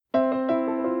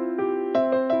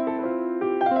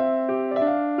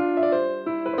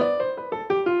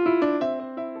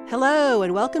Hello,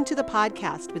 and welcome to the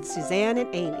podcast with Suzanne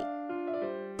and Amy.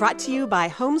 Brought to you by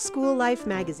Homeschool Life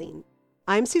magazine.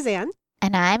 I'm Suzanne.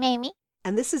 And I'm Amy.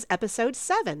 And this is episode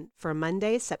 7 for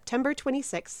Monday, September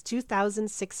 26,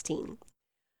 2016.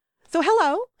 So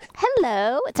hello.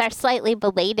 Hello. It's our slightly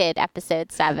belated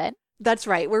episode 7. That's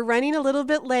right. We're running a little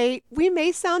bit late. We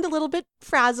may sound a little bit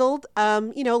frazzled.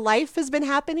 Life has been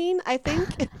happening, I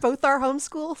think, in both our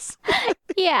homeschools.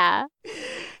 Yeah.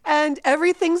 And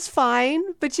everything's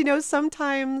fine. But,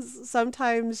 sometimes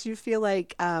you feel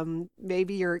like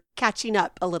maybe you're catching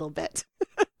up a little bit.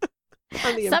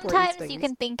 Sometimes you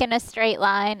can think in a straight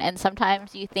line and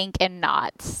sometimes you think in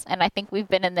knots. And I think we've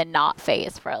been in the knot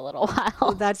phase for a little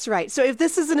while. That's right. So if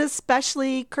this is an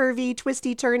especially curvy,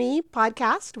 twisty, turny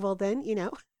podcast, well then, we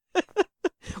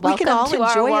Welcome can all to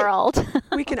enjoy our world.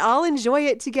 We can all enjoy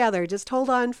it together. Just hold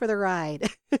on for the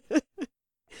ride.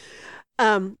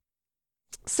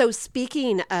 So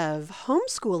speaking of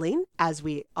homeschooling, as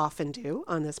we often do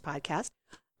on this podcast,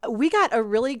 we got a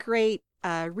really great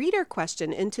reader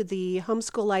question into the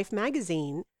Homeschool Life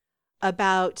magazine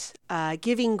about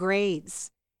giving grades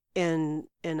in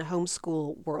a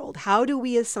homeschool world. How do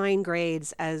we assign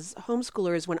grades as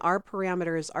homeschoolers when our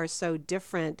parameters are so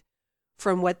different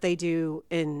from what they do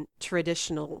in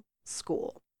traditional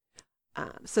school?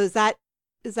 So is that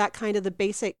kind of the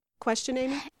basic question,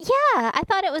 Amy? Yeah, I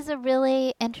thought it was a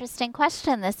really interesting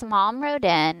question. This mom wrote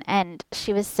in and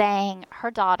she was saying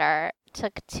her daughter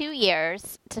took 2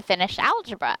 years to finish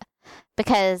algebra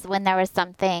because when there was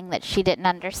something that she didn't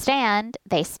understand,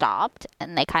 they stopped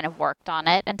and they kind of worked on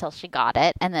it until she got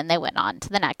it. And then they went on to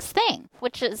the next thing,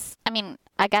 which is,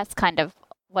 I guess kind of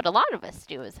what a lot of us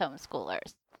do as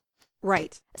homeschoolers.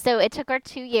 Right. So it took her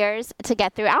 2 years to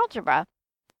get through algebra.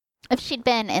 If she'd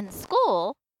been in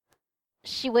school,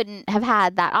 she wouldn't have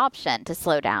had that option to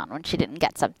slow down when she didn't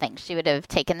get something. She would have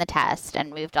taken the test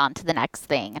and moved on to the next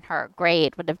thing, and her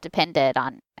grade would have depended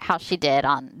on how she did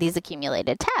on these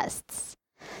accumulated tests.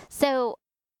 So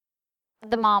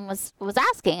the mom was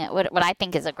asking it, what I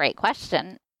think is a great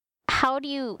question. How do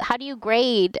you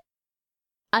grade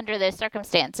under those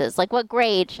circumstances? Like, what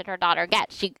grade should her daughter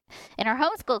get? She, in her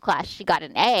homeschool class, she got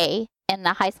an A. In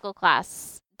the high school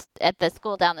class at the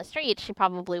school down the street, she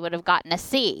probably would have gotten a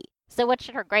C. So what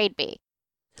should her grade be?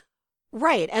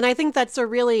 Right. And I think that's a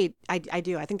really, I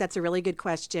think that's a really good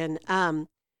question. And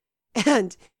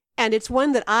it's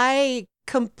one that I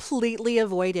completely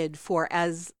avoided for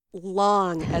as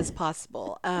long as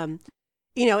possible.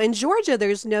 In Georgia,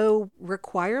 there's no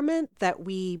requirement that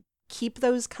we keep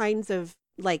those kinds of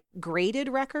like graded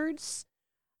records.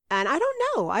 And I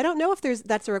don't know if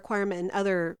that's a requirement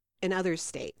in other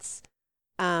states.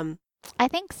 I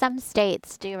think some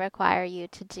states do require you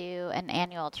to do an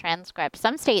annual transcript.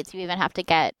 Some states you even have to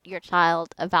get your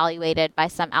child evaluated by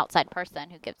some outside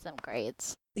person who gives them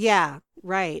grades. Yeah,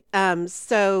 right. But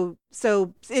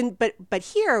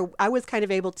here I was kind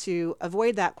of able to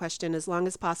avoid that question as long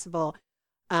as possible,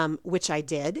 which I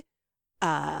did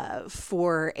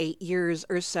for 8 years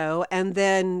or so. And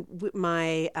then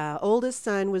my oldest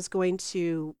son was going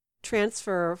to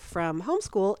transfer from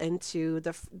homeschool into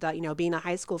the being a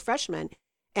high school freshman,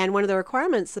 and one of the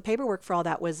requirements, the paperwork for all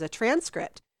that, was a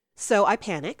transcript. So I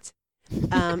panicked,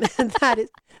 and that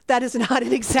is not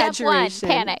an exaggeration. Step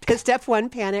 1, panic. Step 1,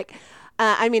 panic.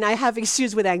 I have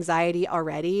issues with anxiety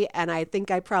already, and I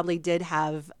think I probably did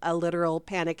have a literal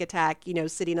panic attack.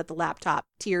 Sitting at the laptop,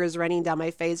 tears running down my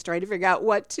face, trying to figure out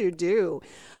what to do,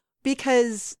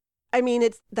 because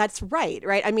that's right?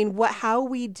 How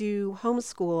we do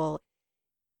homeschool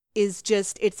is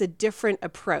it's a different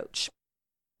approach.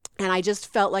 And I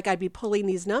just felt like I'd be pulling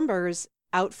these numbers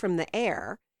out from the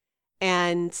air.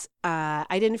 And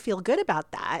I didn't feel good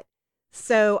about that.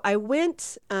 So I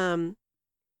went online.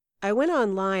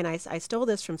 I stole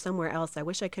this from somewhere else. I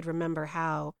wish I could remember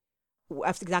how,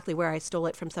 exactly where I stole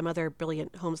it, from some other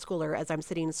brilliant homeschooler as I'm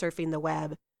sitting surfing the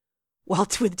web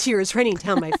with tears running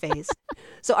down my face.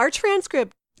 So our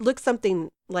transcript looks something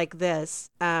like this.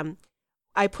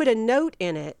 I put a note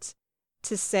in it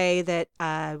to say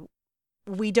that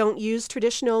we don't use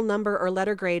traditional number or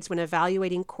letter grades when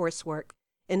evaluating coursework.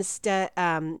 Instead,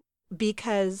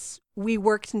 because we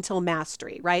worked until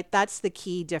mastery, right? That's the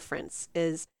key difference,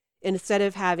 is instead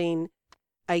of having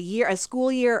a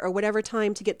school year or whatever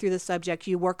time to get through the subject,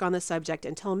 you work on the subject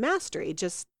until mastery,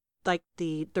 just like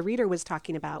the reader was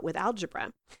talking about with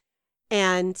algebra.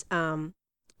 And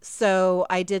so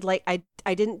I did I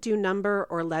didn't do number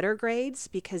or letter grades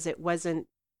because it wasn't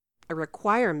a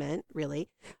requirement, really.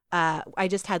 I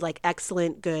just had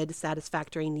excellent, good,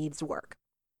 satisfactory, needs work.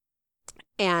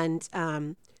 And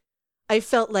I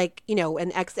felt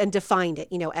and defined it,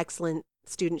 excellent,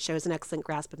 student shows an excellent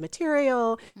grasp of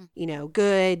material,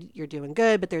 good, you're doing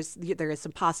good, but there is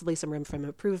possibly some room for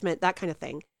improvement, that kind of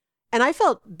thing. And I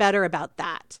felt better about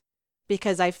that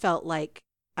because I felt like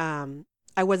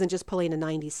I wasn't just pulling a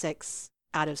 96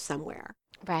 out of somewhere.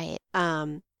 Right.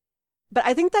 But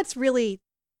I think that's really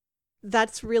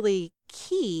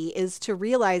key, is to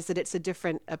realize that it's a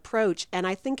different approach. And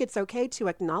I think it's okay to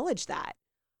acknowledge that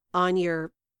on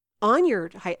your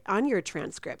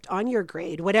transcript, on your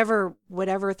grade,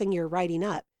 whatever thing you're writing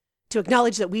up, to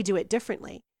acknowledge that we do it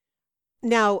differently.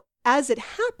 Now, as it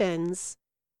happens,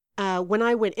 when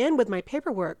I went in with my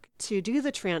paperwork to do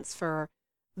the transfer,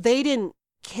 they didn't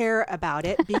care about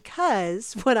it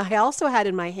because what I also had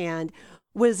in my hand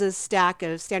was a stack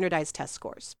of standardized test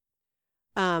scores.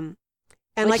 And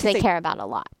which they care about a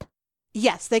lot.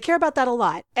 Yes, they care about that a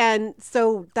lot. And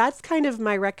so that's kind of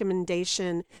my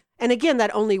recommendation. And again,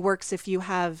 that only works if you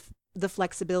have the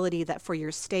flexibility that for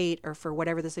your state or for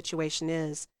whatever the situation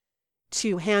is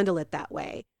to handle it that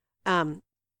way.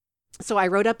 So I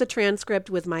wrote up the transcript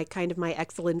with my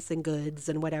excellence and goods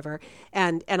and whatever.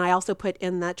 And I also put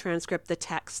in that transcript the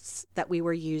texts that we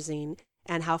were using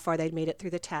and how far they'd made it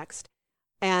through the text.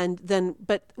 And then,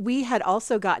 but we had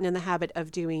also gotten in the habit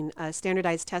of doing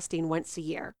standardized testing once a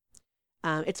year.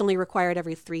 It's only required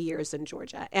every 3 years in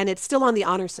Georgia, and it's still on the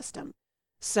honor system.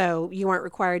 So you aren't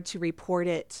required to report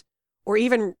it, or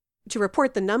even to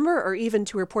report the number, or even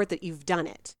to report that you've done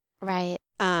it. Right.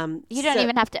 You don't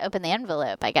even have to open the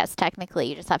envelope, I guess, technically.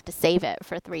 You just have to save it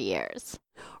for 3 years.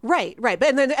 Right.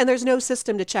 But and there's no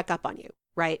system to check up on you,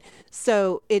 right?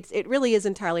 So it really is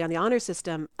entirely on the honor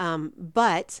system.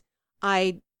 But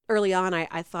early on,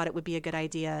 I thought it would be a good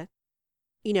idea.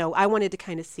 I wanted to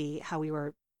kind of see how we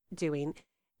were doing.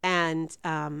 And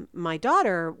my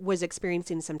daughter was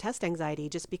experiencing some test anxiety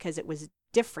just because it was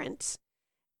different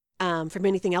from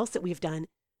anything else that we've done.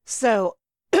 So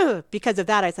because of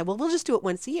that, I said, well, we'll just do it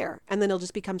once a year. And then it'll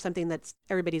just become something that's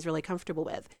everybody's really comfortable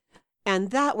with. And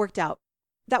that worked out.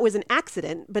 That was an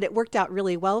accident, but it worked out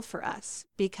really well for us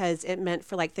because it meant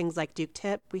for things like Duke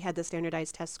Tip, we had the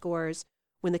standardized test scores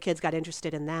when the kids got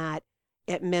interested in that.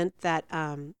 It meant that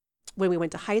when we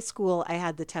went to high school, I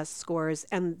had the test scores,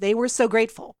 and they were so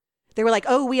grateful. They were like,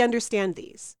 oh, we understand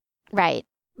these. Right.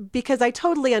 Because I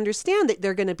totally understand that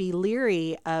they're going to be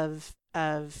leery of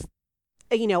a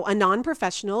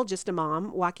non-professional, just a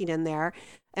mom walking in there.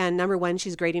 And number one,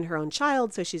 she's grading her own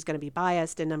child, so she's going to be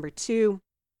biased. And number two,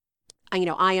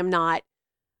 I am not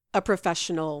a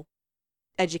professional,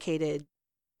 educated,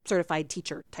 certified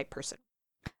teacher type person.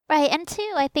 Right. And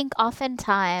two, I think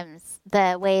oftentimes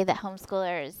the way that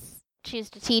homeschoolers choose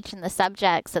to teach and the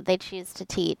subjects that they choose to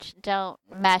teach don't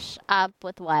mesh up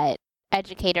with what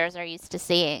educators are used to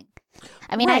seeing.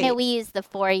 I mean, Right. I know we use the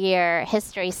 4-year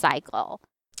history cycle,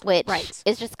 which Right.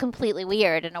 is just completely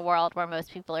weird in a world where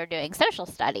most people are doing social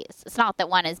studies. It's not that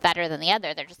one is better than the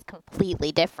other. They're just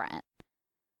completely different.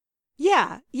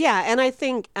 Yeah. And I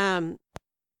think,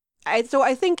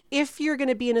 I think if you're going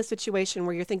to be in a situation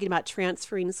where you're thinking about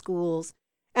transferring schools,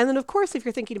 and then of course, if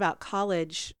you're thinking about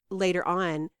college later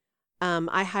on,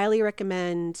 I highly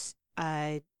recommend,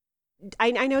 I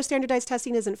know standardized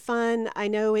testing isn't fun. I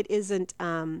know it isn't,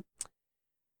 I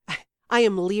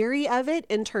am leery of it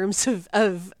in terms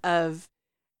of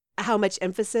how much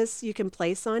emphasis you can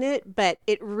place on it, but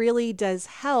it really does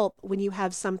help when you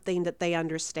have something that they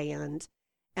understand,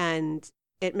 and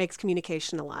it makes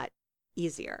communication a lot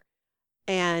easier.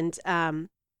 And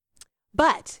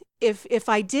but if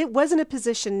I was in a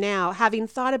position now, having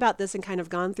thought about this and kind of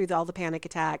gone through all the panic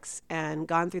attacks and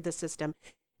gone through the system,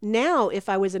 now if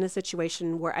I was in a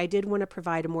situation where I did want to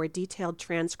provide a more detailed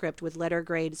transcript with letter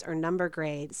grades or number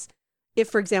grades, if,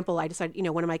 for example, I decided,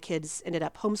 one of my kids ended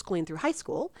up homeschooling through high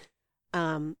school,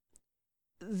 then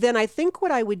I think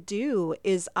what I would do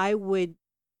is I would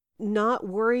not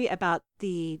worry about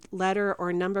the letter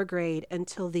or number grade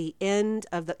until the end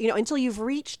of until you've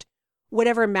reached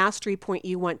whatever mastery point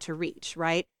you want to reach,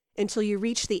 right? Until you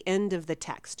reach the end of the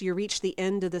text, you reach the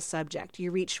end of the subject,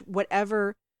 you reach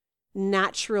whatever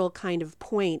natural kind of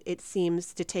point it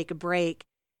seems to take a break,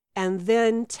 and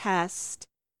then test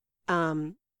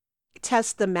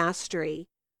the mastery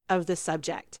of the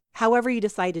subject, however you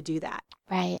decide to do that.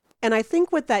 Right. And I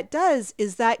think what that does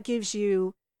is that gives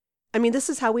you, this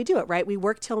is how we do it, right? We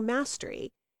work till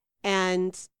mastery.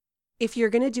 And if you're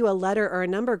going to do a letter or a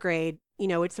number grade,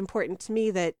 it's important to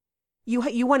me that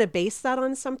you want to base that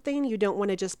on something. You don't want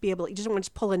to just you just want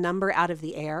to pull a number out of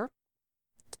the air.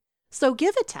 So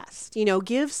give a test,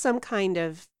 give some kind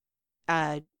of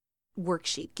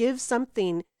worksheet, give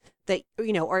something that,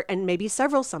 and maybe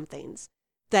several somethings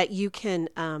that you can,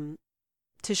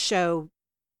 to show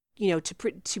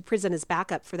to present as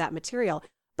backup for that material.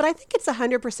 But I think it's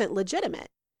 100% legitimate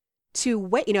to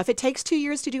wait. If it takes 2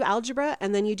 years to do algebra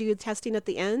and then you do testing at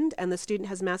the end and the student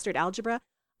has mastered algebra,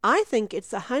 I think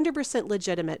it's 100%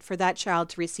 legitimate for that child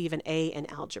to receive an A in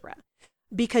algebra,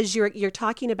 because you're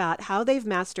talking about how they've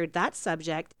mastered that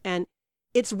subject, and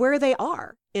it's where they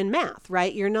are in math,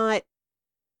 right? You're not,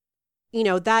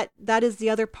 that is the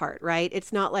other part, right?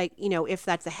 It's not like, if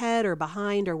that's ahead or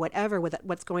behind or whatever with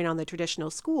what's going on in the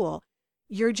traditional school.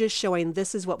 You're just showing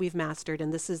this is what we've mastered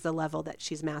and this is the level that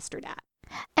she's mastered at.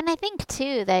 And I think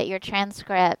too that your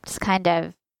transcripts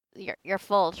your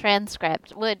full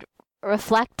transcript would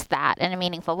reflect that in a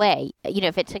meaningful way.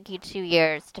 If it took you 2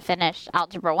 years to finish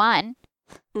Algebra 1,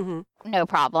 no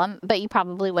problem, but you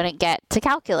probably wouldn't get to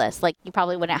calculus. Like, you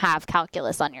probably wouldn't have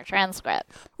calculus on your transcript.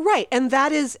 Right. And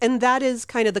that is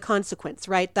kind of the consequence,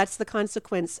 right? That's the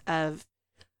consequence of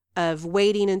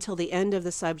waiting until the end of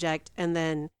the subject and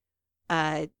then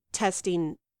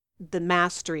testing the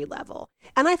mastery level.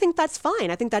 And I think that's fine.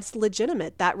 I think that's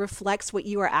legitimate. That reflects what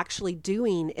you are actually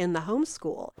doing in the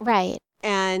homeschool. Right.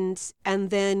 And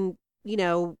then,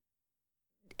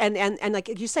 and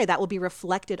like you say, that will be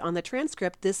reflected on the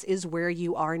transcript. This is where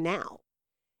you are now.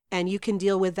 And you can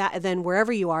deal with that. And then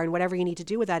wherever you are and whatever you need to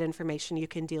do with that information, you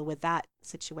can deal with that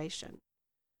situation.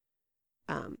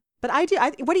 But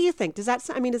what do you think? Does that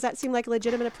seem like a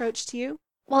legitimate approach to you?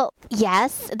 Well,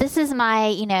 yes, this is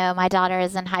my daughter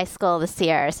is in high school this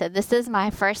year. So this is my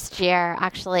first year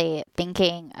actually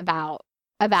thinking about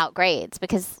grades,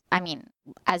 because,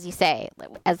 as you say,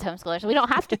 as homeschoolers, we don't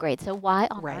have to grade. So why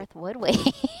on earth would we?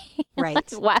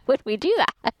 Right. Why would we do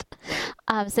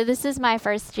that? So this is my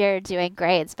first year doing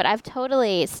grades, but I've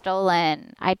totally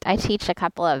stolen, I teach a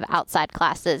couple of outside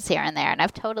classes here and there, and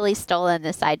I've totally stolen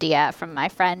this idea from my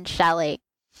friend Shelley,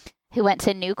 who went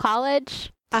to New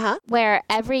College. Where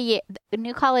every year,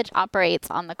 New College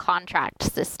operates on the contract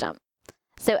system.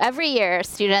 So every year,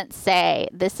 students say,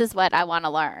 this is what I want to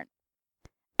learn.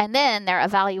 And then their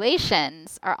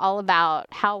evaluations are all about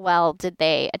how well did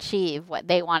they achieve what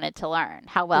they wanted to learn?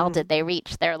 How well did they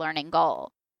reach their learning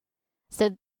goal?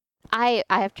 So I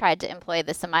have tried to employ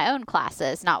this in my own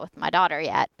classes, not with my daughter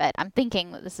yet, but I'm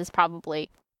thinking that this is probably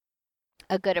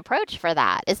a good approach for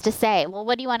that, is to say, well,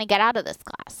 what do you want to get out of this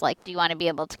class? Like, do you want to be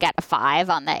able to get a 5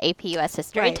 on the AP US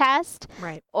history test?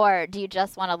 Right. Or do you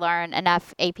just want to learn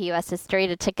enough AP US history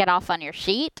to tick it off on your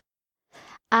sheet?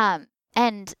 And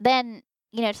then,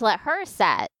 to let her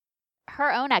set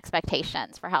her own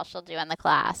expectations for how she'll do in the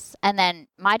class. And then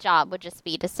my job would just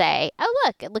be to say, oh,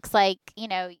 look, it looks like, you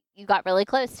got really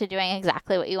close to doing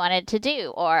exactly what you wanted to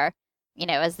do. Or,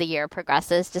 as the year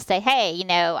progresses, to say, hey,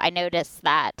 I noticed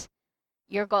that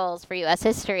your goals for U.S.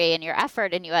 history and your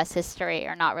effort in U.S. history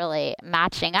are not really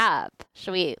matching up.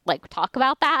 Should we talk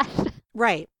about that?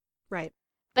 Right.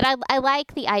 But I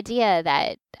like the idea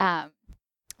that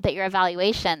that your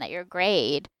evaluation, that your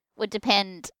grade would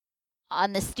depend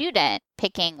on the student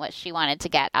picking what she wanted to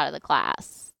get out of the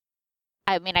class.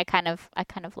 I kind of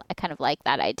like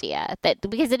that idea, that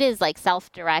because it is like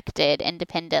self-directed,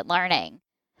 independent learning,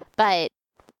 but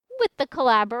with the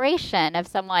collaboration of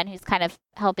someone who's kind of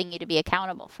helping you to be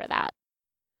accountable for that.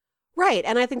 Right.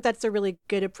 And I think that's a really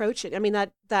good approach.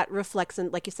 That reflects, in,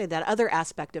 like you say, that other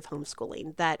aspect of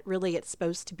homeschooling, that really it's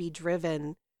supposed to be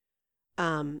driven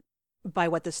by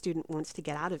what the student wants to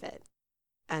get out of it,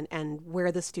 and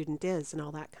where the student is, and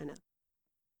all that kind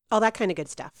of good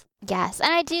stuff. Yes.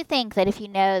 And I do think that if you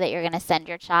know that you're going to send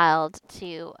your child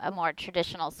to a more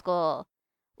traditional school,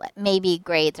 maybe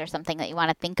grades are something that you want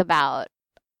to think about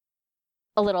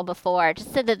a little before,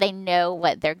 just so that they know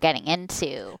what they're getting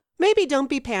into. Maybe don't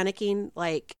be panicking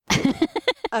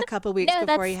a couple weeks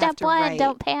before you have to write.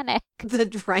 Don't panic.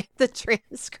 Write the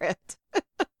transcript.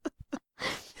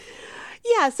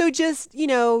 Yeah, so just,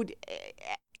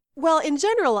 well, in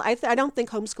general, I don't think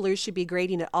homeschoolers should be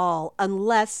grading at all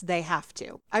unless they have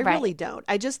to. I really don't.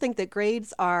 I just think that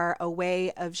grades are a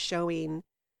way of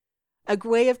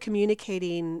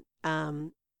communicating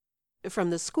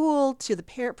from the school to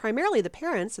primarily the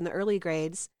parents in the early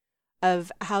grades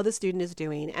of how the student is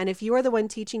doing. And if you are the one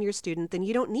teaching your student, then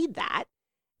you don't need that.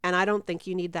 And I don't think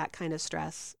you need that kind of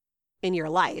stress in your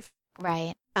life.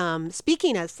 Right.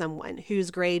 Speaking as someone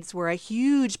whose grades were a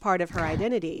huge part of her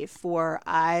identity for,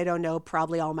 I don't know,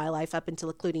 probably all my life up until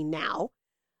including now.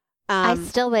 I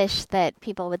still wish that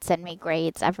people would send me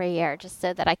grades every year just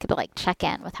so that I could check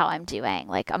in with how I'm doing,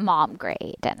 like a mom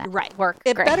grade and a work grade.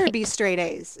 It better be straight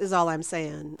A's is all I'm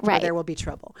saying. Right. Or there will be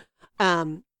trouble.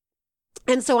 And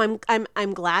so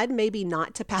I'm glad maybe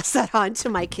not to pass that on to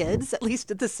my kids, at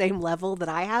least at the same level that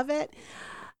I have it.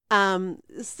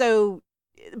 So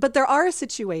but there are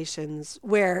situations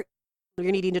where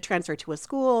you're needing to transfer to a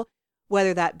school,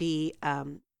 whether that be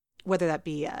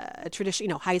a tradition,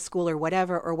 high school or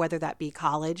whatever, or whether that be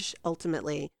college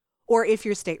ultimately, or if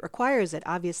your state requires it,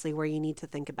 obviously, where you need to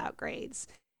think about grades.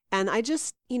 And I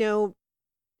just,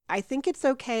 I think it's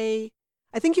okay.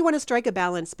 I think you want to strike a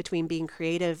balance between being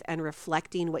creative and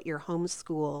reflecting what your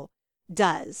homeschool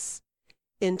does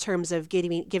in terms of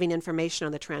giving information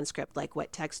on the transcript, like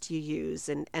what text you use.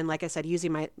 And like I said,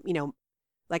 using my,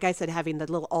 like I said, having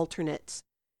the little alternate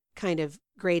kind of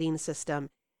grading system,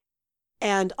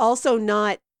 and also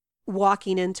not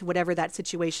walking into whatever that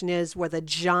situation is with a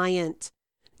giant,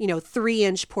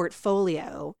 3-inch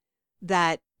portfolio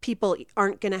that people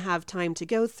aren't going to have time to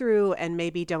go through and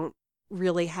maybe don't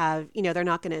really have, they're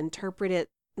not going to interpret it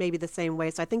maybe the same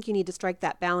way. So I think you need to strike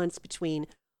that balance between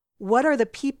what are the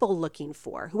people looking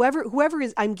for? Whoever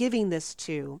is I'm giving this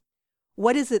to,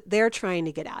 what is it they're trying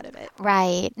to get out of it?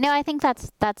 Right. No, I think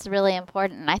that's really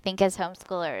important. I think as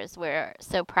homeschoolers, we're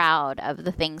so proud of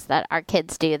the things that our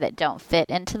kids do that don't fit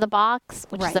into the box,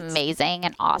 which is amazing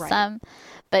and awesome. Right.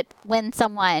 But when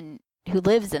someone who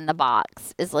lives in the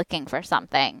box is looking for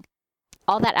something,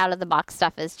 all that out of the box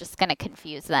stuff is just going to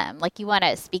confuse them. Like, you want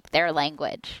to speak their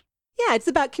language. Yeah, it's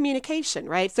about communication,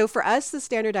 right? So for us, the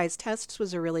standardized tests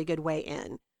was a really good way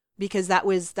in, because that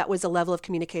was a level of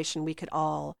communication we could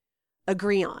all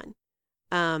agree on.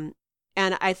 And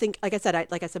I think, like I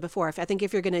said before, I think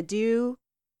if you're going to do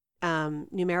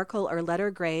numerical or letter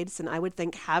grades, then I would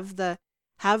think have the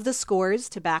scores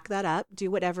to back that up. Do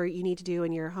whatever you need to do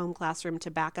in your home classroom to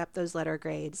back up those letter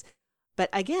grades. But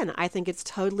again, I think it's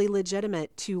totally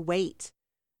legitimate to wait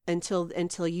until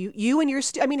you and your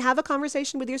have a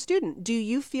conversation with your student. Do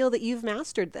you feel that you've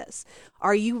mastered this?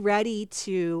 Are you ready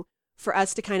for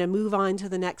us to kind of move on to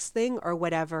the next thing or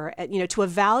whatever, to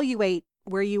evaluate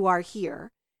where you are here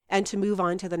and to move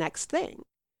on to the next thing?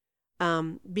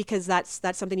 Because that's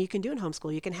something you can do in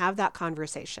homeschool. You can have that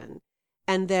conversation.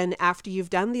 And then after you've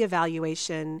done the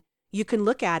evaluation, you can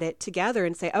look at it together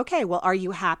and say, okay, well, are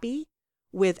you happy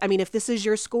with, if this is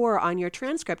your score on your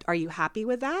transcript, are you happy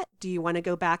with that? Do you want to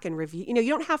go back and review? You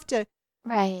don't have to.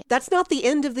 Right. That's not the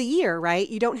end of the year, right?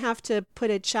 You don't have to put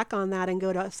a check on that and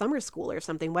go to summer school or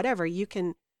something, whatever. You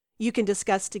can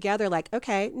discuss together like,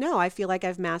 okay, no, I feel like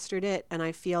I've mastered it and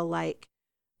I feel like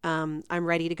I'm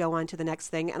ready to go on to the next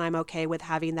thing, and I'm okay with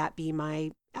having that be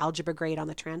my algebra grade on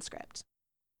the transcript.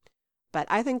 But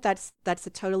I think that's a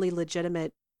totally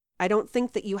legitimate. I don't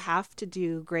think that you have to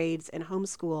do grades in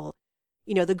homeschool,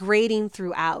 the grading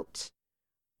throughout.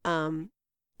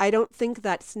 I don't think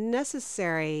that's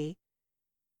necessary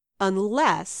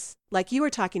unless, like you were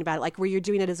talking about, like where you're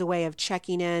doing it as a way of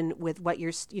checking in with what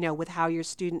with how your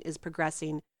student is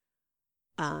progressing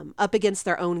up against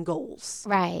their own goals.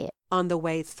 Right. On the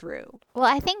way through. Well,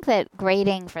 I think that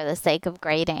grading for the sake of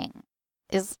grading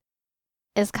is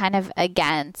kind of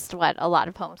against what a lot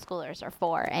of homeschoolers are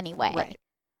for anyway. Right.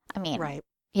 Right.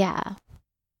 Yeah.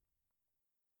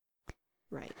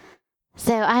 Right.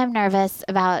 So I'm nervous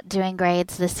about doing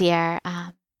grades this year,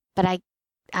 but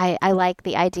I like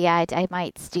the idea. I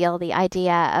might steal the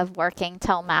idea of working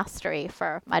till mastery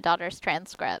for my daughter's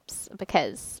transcripts,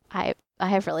 because I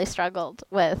have really struggled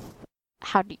with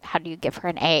how do you give her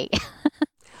an A?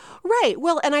 Right.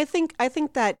 Well, and I think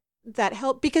that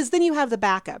helped, because then you have the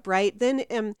backup, right?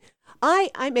 Then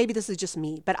I maybe this is just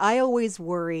me, but I always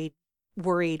worried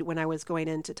when I was going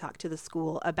in to talk to the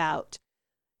school about,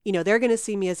 they're going to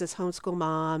see me as this homeschool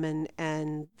mom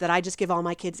and that I just give all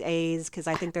my kids A's because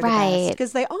I think they're the best,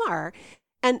 because they are.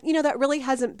 And, that really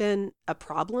hasn't been a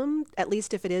problem. At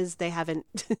least if it is, they haven't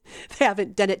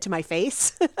done it to my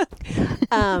face,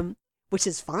 which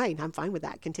is fine. I'm fine with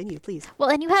that. Continue, please. Well,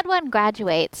 and you had one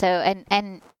graduate, so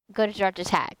and go to Georgia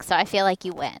Tech. So I feel like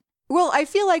you win. Well, I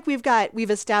feel like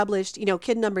we've established,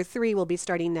 kid number 3 will be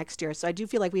starting next year. So I do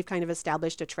feel like we've kind of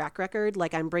established a track record.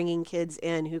 Like, I'm bringing kids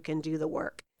in who can do the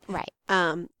work. Right.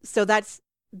 So that's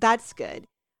good.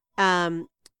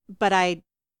 But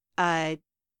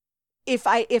if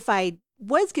I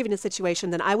was given a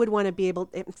situation, then I would want to be able,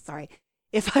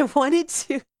 if I wanted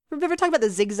to, remember talking about the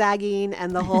zigzagging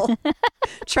and the whole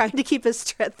trying to keep a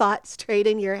thought straight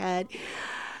in your head.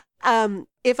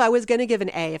 If I was going to give an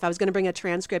A, if I was going to bring a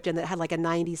transcript in that had like a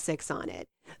 96 on it,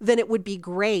 then it would be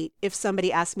great if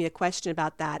somebody asked me a question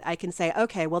about that. I can say,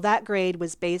 okay, well, that grade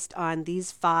was based on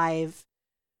these 5,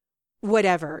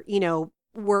 whatever,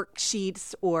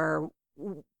 worksheets or,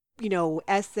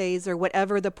 essays or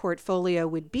whatever the portfolio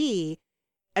would be.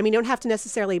 You don't have to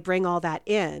necessarily bring all that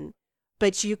in,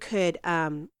 but you could,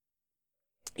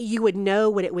 you would know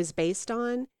what it was based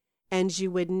on, and you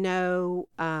would know,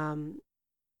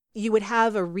 you would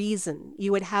have a reason.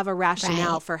 You would have a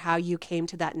rationale Right. for how you came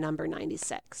to that number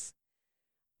 96.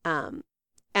 And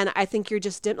I think you're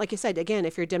just, like you said, again,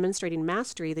 if you're demonstrating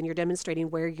mastery, then you're demonstrating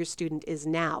where your student is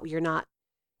now. You're not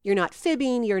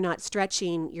fibbing, you're not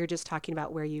stretching, you're just talking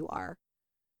about where you are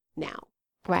now.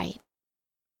 Right.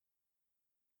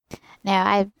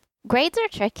 Now, grades are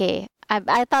tricky. I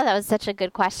thought that was such a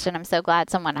good question. I'm so glad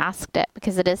someone asked it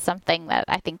because it is something that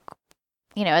I think,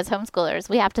 as homeschoolers,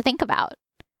 we have to think about.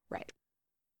 Right.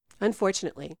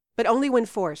 Unfortunately, but only when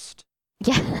forced.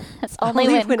 Yeah, it's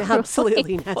only when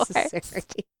absolutely forced. necessary.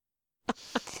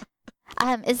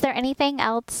 Is there anything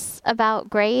else about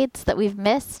grades that we've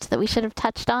missed that we should have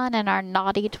touched on in our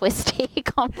naughty, twisty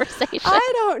conversation?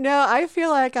 I don't know. I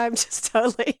feel like I'm just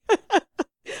totally,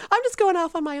 I'm just going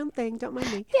off on my own thing. Don't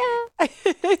mind me. Yeah.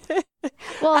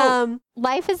 Well,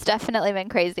 life has definitely been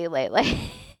crazy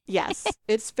lately. Yes,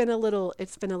 it's been a little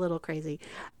crazy.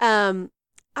 I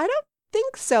don't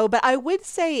think so, but I would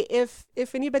say if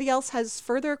anybody else has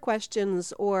further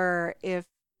questions, or if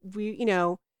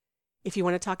if you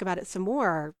want to talk about it some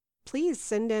more, please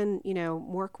send in,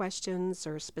 more questions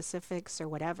or specifics or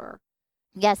whatever.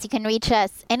 Yes, you can reach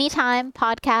us anytime,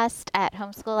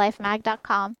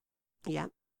 podcast@homeschoollifemag.com. Yeah.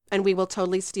 And we will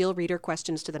totally steal reader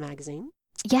questions to the magazine.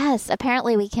 Yes,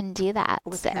 apparently we can do that.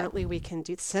 Well, apparently we can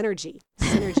do synergy,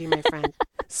 my friend.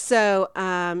 So,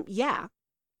 yeah,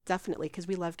 definitely, because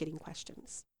we love getting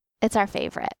questions. It's our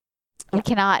favorite. We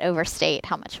cannot overstate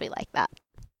how much we like that.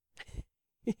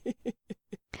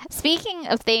 Speaking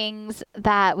of things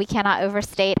that we cannot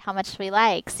overstate how much we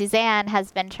like, Suzanne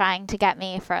has been trying to get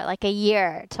me for like a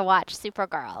year to watch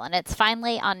Supergirl, and it's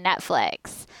finally on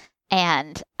Netflix.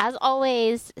 And as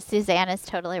always, Suzanne is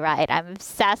totally right. I'm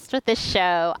obsessed with this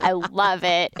show. I love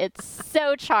it. It's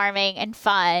so charming and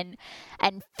fun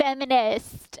and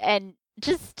feminist and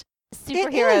just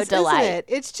superhero delight. Isn't it?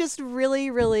 It's just really,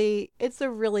 really, it's a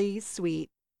really sweet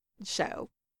show.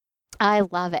 I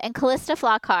love it. And Callista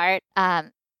Flockhart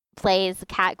plays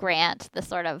Cat Grant, the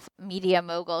sort of media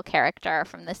mogul character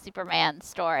from the Superman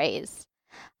stories.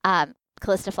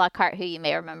 Callista Flockhart, who you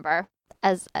may remember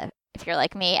as if you're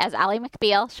like me, as Ally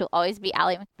McBeal. She'll always be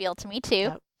Ally McBeal to me,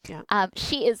 too. Yep.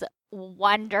 She is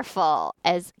wonderful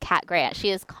as Cat Grant. She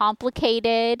is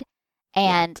complicated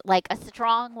and like a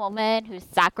strong woman who's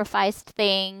sacrificed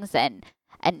things and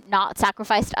not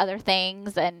sacrificed other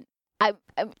things. And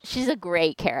she's a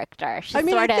great character. She's of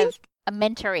a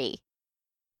mentory.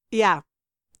 Yeah.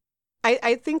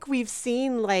 I think we've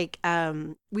seen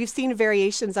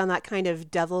variations on that kind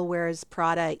of Devil Wears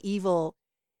Prada evil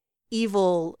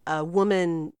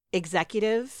woman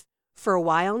executive for a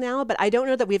while now, but I don't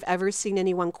know that we've ever seen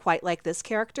anyone quite like this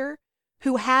character,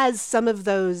 who has some of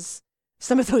those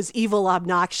evil,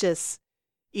 obnoxious,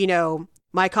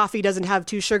 my coffee doesn't have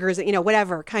 2 sugars,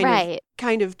 whatever kind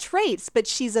of traits. But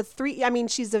she's a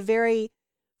very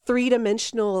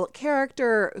 3-dimensional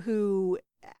character who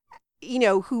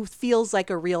feels like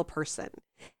a real person.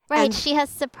 Right. And she has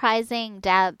surprising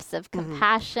depths of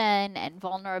compassion and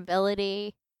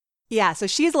vulnerability. Yeah, so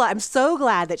she's a lot. I'm so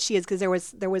glad that she is, because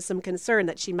there was some concern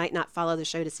that she might not follow the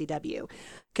show to CW,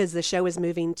 because the show is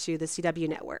moving to the CW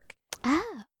network.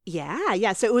 Oh.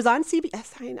 Yeah. So it was on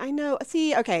CBS. I know.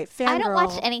 See, okay, fangirl. I don't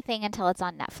watch anything until it's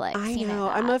on Netflix. I know.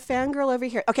 I'm a fangirl over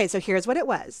here. Okay, so here's what it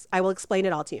was. I will explain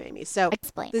it all to you, Amy. So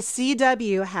Explain. The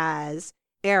CW has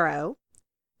Arrow,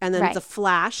 and then The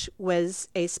Flash was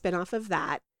a spinoff of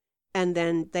that. And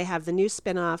then they have the new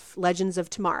spinoff, Legends of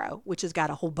Tomorrow, which has got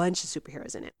a whole bunch of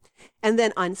superheroes in it. And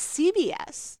then on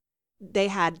CBS, they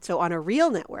had, so on a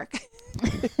real network,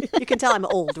 you can tell I'm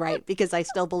old, right? Because I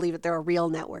still believe that there are real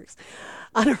networks.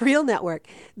 On a real network,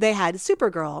 they had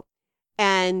Supergirl,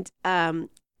 and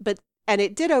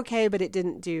it did okay, but it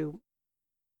didn't do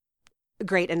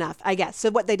great enough, I guess. So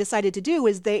what they decided to do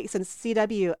is since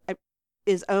CW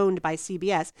is owned by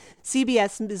CBS,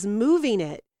 CBS is moving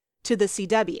it to the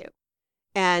CW.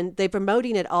 And they're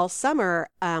promoting it all summer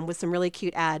with some really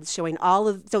cute ads showing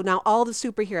now all the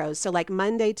superheroes. So like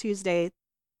Monday, Tuesday,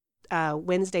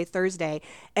 Wednesday, Thursday,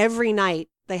 every night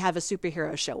they have a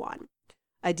superhero show on,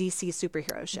 a DC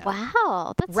superhero show.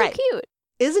 Wow, that's so cute.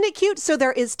 Isn't it cute? So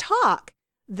there is talk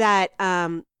that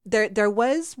there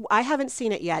was, I haven't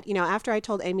seen it yet. After I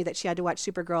told Amy that she had to watch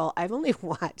Supergirl, I've only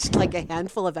watched like a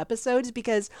handful of episodes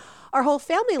because our whole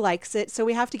family likes it. So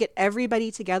we have to get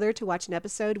everybody together to watch an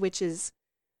episode, which is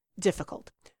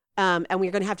difficult. And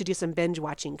we're going to have to do some binge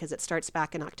watching because it starts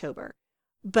back in October.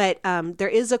 But there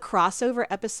is a crossover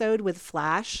episode with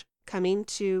Flash coming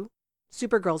to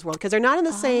Supergirl's world, because they're not in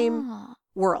the same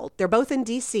world. They're both in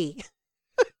DC,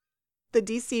 the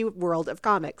DC world of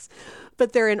comics,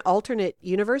 but they're in alternate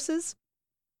universes.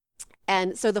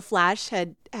 And so the Flash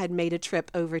had made a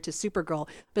trip over to Supergirl,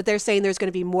 but they're saying there's going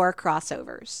to be more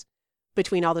crossovers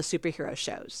between all the superhero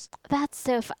shows. That's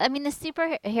so fun. I mean, the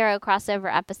superhero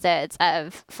crossover episodes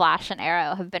of Flash and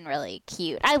Arrow have been really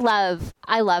cute. I love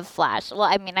Flash. Well,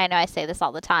 I mean, I know I say this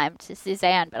all the time to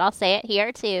Suzanne, but I'll say it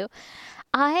here too.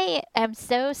 I am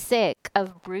so sick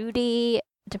of broody,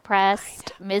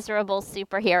 depressed, miserable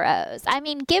superheroes. I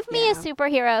mean, give me a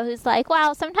superhero who's like,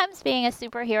 wow, sometimes being a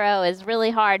superhero is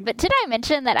really hard, but did I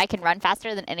mention that I can run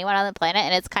faster than anyone on the planet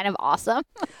and it's kind of awesome?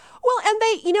 Well, and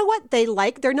they, you know what?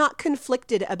 They're not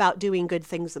conflicted about doing good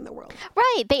things in the world.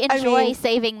 Right. They enjoy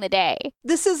saving the day.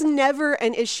 This is never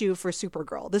an issue for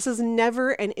Supergirl. This is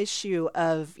never an issue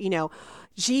of,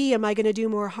 gee, am I going to do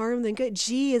more harm than good?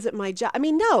 Gee, is it my job? I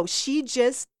mean, no, she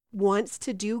just wants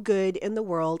to do good in the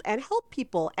world and help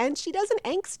people. And she doesn't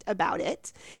angst about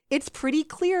it. It's pretty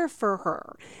clear for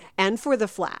her and for the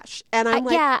Flash. And I'm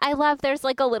like, I love, there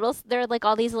are like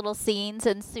all these little scenes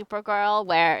in Supergirl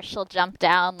where she'll jump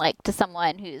down like to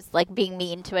someone who's like being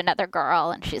mean to another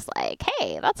girl. And she's like,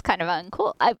 hey, that's kind of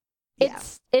uncool.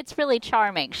 It's really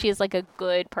charming. She's like a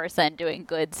good person doing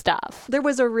good stuff. There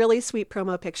was a really sweet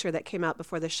promo picture that came out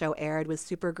before the show aired with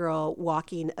Supergirl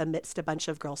walking amidst a bunch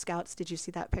of Girl Scouts. Did you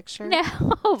see that picture? No,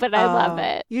 but I love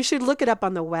it. You should look it up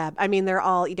on the web. I mean, they're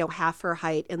all, half her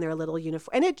height in their little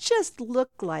uniform. And it just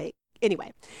looked like,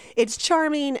 anyway, it's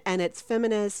charming and it's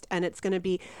feminist and it's going to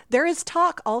be, there is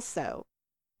talk also,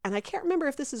 and I can't remember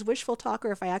if this is wishful talk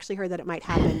or if I actually heard that it might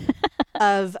happen,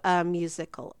 of a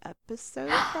musical episode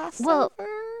crossover. Well,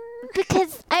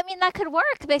 because, I mean, that could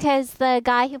work because the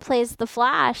guy who plays the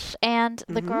Flash and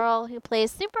the girl who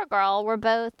plays Supergirl were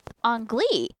both on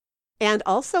Glee. And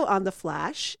also on The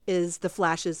Flash is the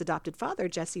Flash's adopted father,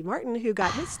 Jesse Martin, who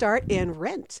got his start in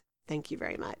Rent. Thank you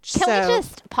very much. Can we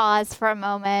just pause for a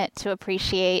moment to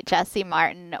appreciate Jesse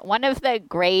Martin, one of the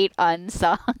great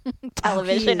unsung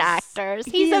television actors?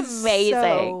 He's amazing.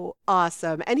 So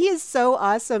awesome. And he is so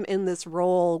awesome in this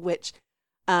role, which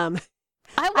I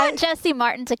want Jesse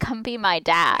Martin to come be my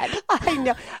dad. I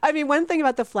know. I mean, one thing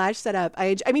about the Flash setup,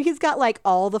 I mean, he's got like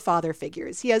all the father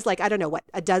figures. He has like, I don't know what,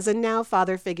 a dozen now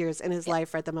father figures in his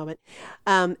life at the moment.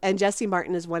 And Jesse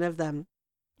Martin is one of them.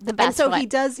 The best.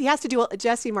 And so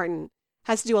Jesse Martin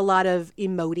has to do a lot of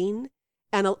emoting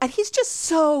and he's just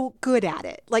so good at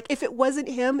it. Like if it wasn't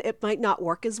him, it might not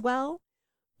work as well,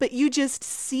 but you just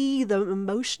see the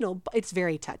emotional, it's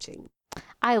very touching.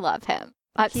 I love him.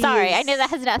 Sorry, I know that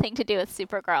has nothing to do with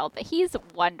Supergirl, but he's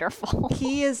wonderful.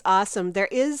 He is awesome. There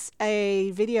is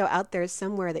a video out there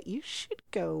somewhere that you should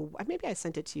go. Maybe I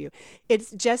sent it to you.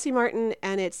 It's Jesse Martin,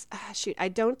 and it's I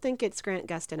don't think it's Grant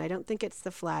Gustin. I don't think it's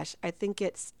the Flash. I think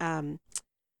it's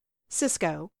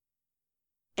Cisco,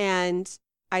 and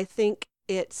I think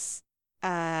it's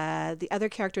the other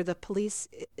character, the police,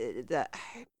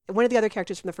 one of the other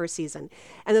characters from the first season,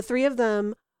 and the three of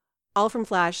them, all from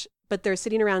Flash. But they're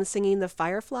sitting around singing the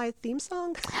Firefly theme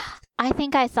song. I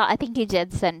think you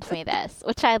did send me this,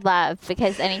 which I love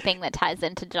because anything that ties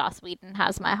into Joss Whedon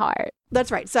has my heart.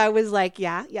 That's right. So I was like,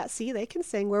 yeah, see, they can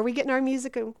sing. Where are we getting our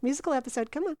musical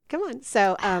episode? Come on.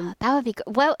 So that would be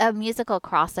good. Well, a musical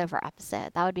crossover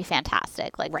episode. That would be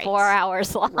fantastic. Like 4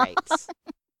 hours long. Right.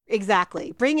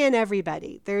 Exactly. Bring in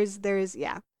everybody. There's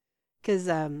because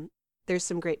there's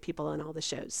some great people in all the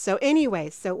shows. So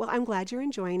anyway, well, I'm glad you're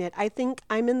enjoying it. I think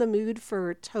I'm in the mood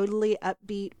for totally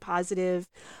upbeat, positive.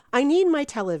 I need my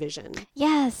television.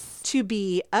 Yes. To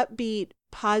be upbeat,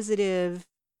 positive.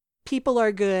 People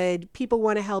are good. People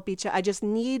want to help each other. I just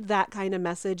need that kind of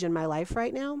message in my life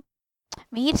right now.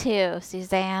 Me too,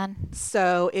 Suzanne.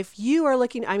 So if you are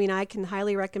looking, I mean, I can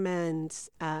highly recommend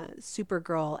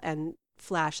Supergirl and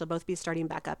Flash. They'll both be starting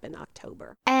back up in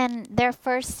October. And the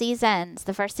first seasons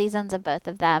of both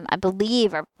of them, I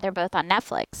believe, they're both on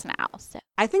Netflix now. So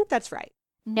I think that's right.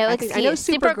 No excuse. I know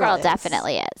Supergirl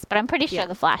definitely is, but I'm pretty sure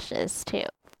the Flash is too.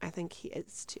 I think he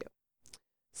is too.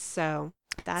 So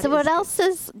that. So what else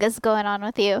is going on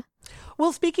with you?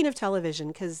 Well, speaking of television,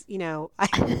 because I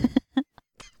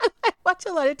watch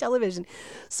a lot of television.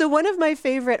 So one of my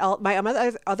favorite,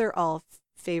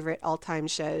 favorite all-time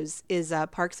shows is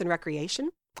Parks and Recreation,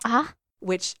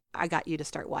 which I got you to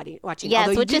start watching.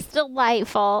 Yes, which is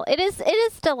delightful. It is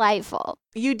delightful.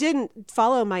 You didn't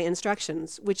follow my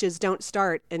instructions, which is don't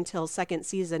start until second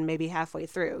season, maybe halfway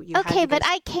through. Okay, but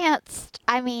I can't.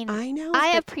 I mean, I know.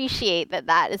 I appreciate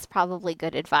that is probably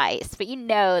good advice, but you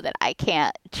know that I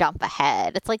can't jump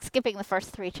ahead. It's like skipping the first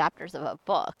 3 chapters of a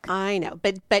book. I know,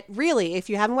 but really,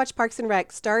 if you haven't watched Parks and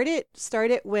Rec, start it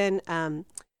when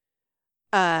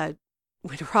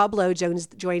Rob Lowe joins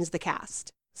the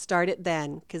cast. Start it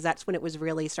then, because that's when it was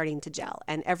really starting to gel.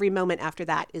 And every moment after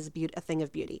that is a thing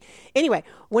of beauty. Anyway,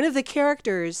 one of the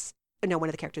creators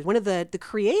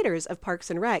of Parks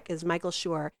and Rec is Michael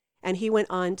Schur. And he went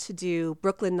on to do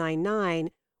Brooklyn Nine-Nine,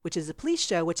 which is a police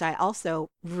show, which I also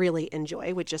really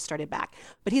enjoy, which just started back.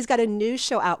 But he's got a new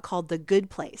show out called The Good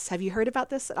Place. Have you heard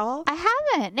about this at all? I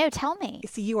haven't. No, tell me.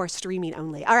 See, you are streaming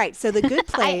only. All right, so The Good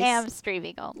Place. I am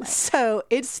streaming only. So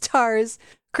it stars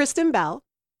Kristen Bell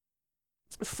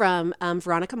from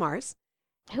Veronica Mars.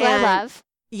 Who I love.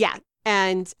 Yeah.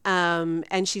 And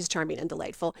she's charming and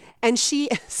delightful. And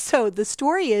so the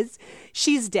story is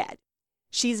she's dead.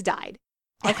 She's died.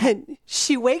 Okay. And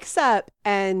she wakes up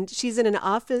and she's in an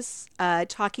office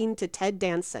talking to Ted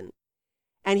Danson.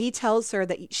 And he tells her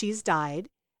that she's died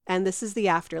and this is the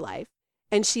afterlife.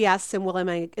 And she asks him, well, am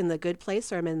I in the good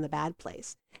place or am I in the bad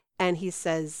place? And he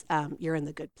says, you're in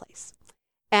the good place.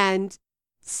 And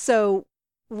so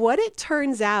what it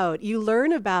turns out, you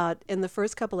learn about in the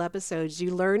first couple episodes,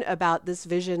 you learn about this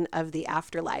vision of the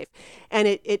afterlife. And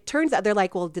it turns out they're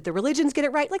like, well, did the religions get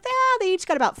it right? Like, they each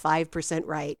got about 5%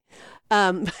 right.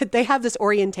 But they have this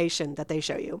orientation that they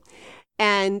show you.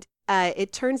 And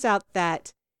it turns out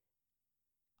that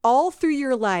all through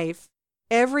your life,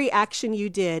 every action you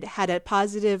did had a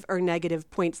positive or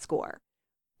negative point score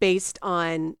based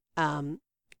on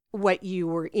what you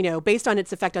were, based on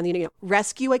its effect on the,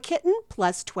 rescue a kitten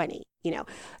plus 20,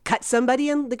 cut somebody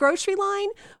in the grocery line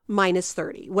minus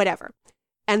 30, whatever.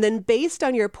 And then based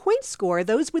on your point score,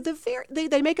 those with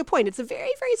they make a point. It's a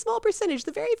very, very small percentage,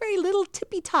 the very, very little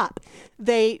tippy top.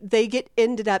 They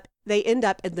end up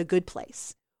in the good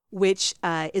place, which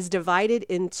is divided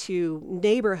into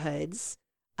neighborhoods,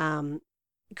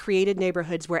 created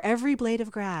neighborhoods where every blade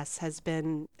of grass has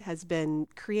been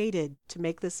created to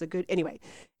make this a good, anyway.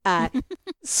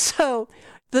 So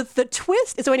the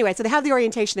twist, so they have the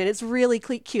orientation and it's really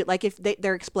cute. Like if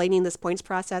they're explaining this points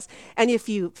process and if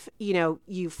you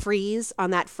freeze on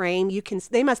that frame,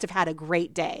 they must have had a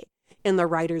great day in the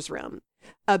writer's room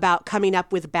about coming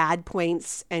up with bad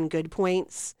points and good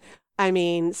points. I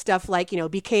mean, stuff like,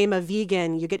 became a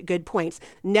vegan, you get good points.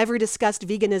 Never discussed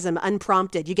veganism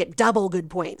unprompted, you get double good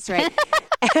points, right?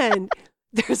 And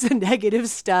there's the negative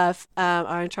stuff.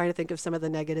 I'm trying to think of some of the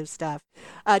negative stuff.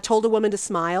 Told a woman to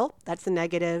smile, that's a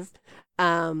negative.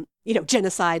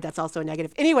 Genocide, that's also a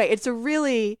negative. Anyway, it's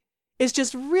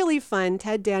just really fun.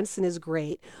 Ted Danson is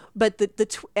great. But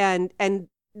and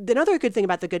another good thing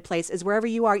about The Good Place is wherever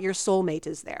you are, your soulmate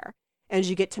is there. And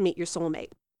you get to meet your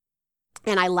soulmate.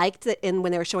 And I liked that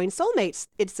when they were showing soulmates,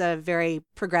 it's a very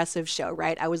progressive show,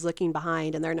 right? I was looking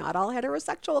behind and they're not all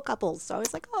heterosexual couples. So I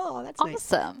was like, oh, that's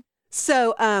nice. Awesome.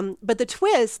 So, but the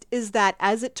twist is that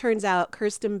as it turns out,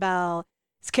 Kirsten Bell's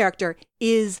character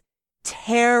is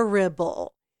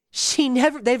terrible.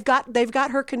 They've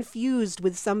got her confused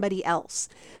with somebody else.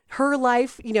 Her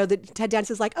life, Ted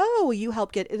Danson is like, oh, you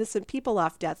helped get innocent people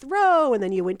off death row. And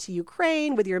then you went to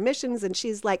Ukraine with your missions. And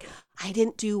she's like, I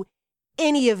didn't do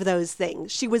any of those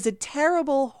things. She was a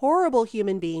terrible, horrible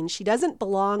human being. She doesn't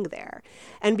belong there.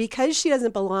 And because she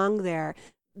doesn't belong there,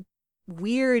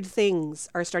 weird things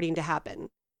are starting to happen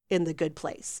in The Good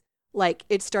Place. Like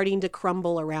it's starting to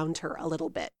crumble around her a little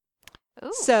bit.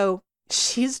 Ooh. So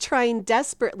she's trying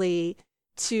desperately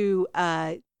to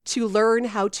learn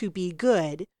how to be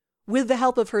good with the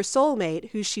help of her soulmate,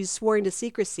 who she's sworn to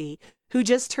secrecy, who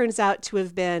just turns out to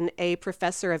have been a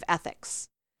professor of ethics.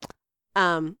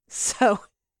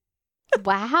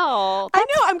 Wow. I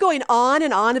know I'm going on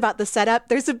and on about the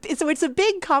setup. It's a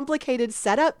big complicated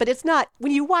setup, but it's not,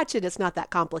 when you watch it, it's not that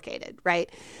complicated, right?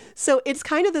 So it's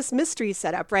kind of this mystery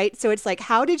setup, right? So it's like,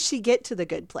 how did she get to the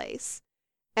good place?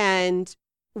 And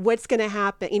what's going to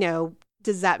happen?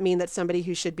 Does that mean that somebody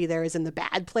who should be there is in the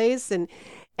bad place? And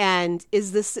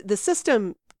is the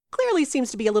system clearly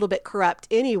seems to be a little bit corrupt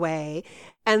anyway.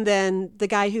 And then the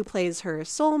guy who plays her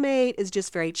soulmate is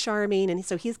just very charming. And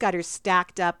so he's got her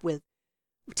stacked up with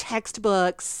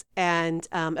textbooks. And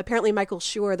apparently Michael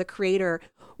Schur, the creator,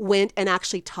 went and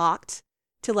actually talked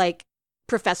to like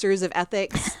professors of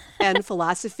ethics and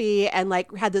philosophy and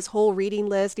like had this whole reading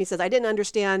list. And he says, I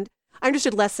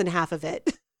understood less than half of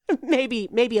it.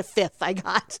 maybe a fifth I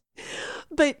got.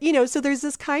 But, so there's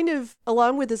this kind of,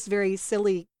 along with this very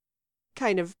silly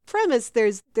kind of premise,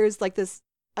 there's like this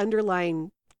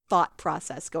underlying thought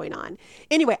process going on.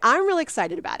 Anyway, I'm really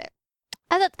excited about it.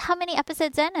 How many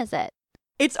episodes in is it?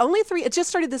 It's only 3. It just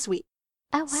started this week.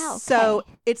 Oh, wow. Okay. So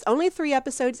it's only 3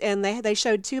 episodes in. They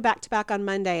showed 2 back-to-back on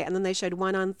Monday, and then they showed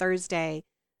 1 on Thursday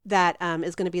that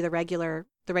is going to be the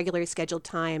regularly scheduled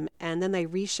time. And then they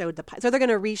re-showed the pilot. So they're going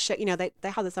to re-show,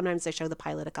 sometimes they show the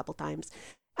pilot a couple times.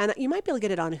 And you might be able to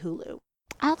get it on Hulu.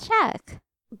 I'll check.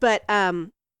 But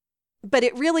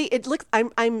it really, it looks,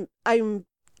 I'm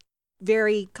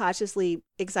very cautiously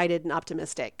excited and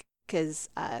optimistic because,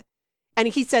 and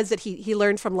he says that he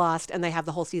learned from Lost and they have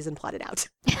the whole season plotted out.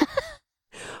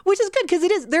 Which is good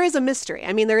because there is a mystery.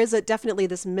 I mean, there is definitely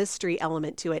this mystery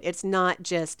element to it. It's not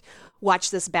just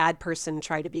watch this bad person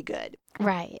try to be good.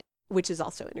 Right. Which is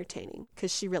also entertaining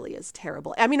because she really is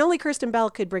terrible. I mean, only Kirsten Bell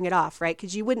could bring it off, right?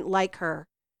 Because you wouldn't like her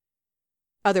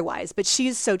otherwise, but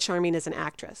she's so charming as an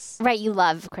actress. Right. You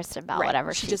love Kristen Bell, right.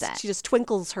 whatever she's in. She just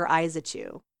twinkles her eyes at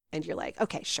you and you're like,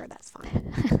 okay, sure, that's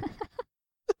fine.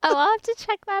 Oh, I'll have to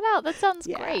check that out. That sounds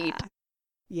great.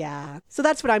 Yeah. So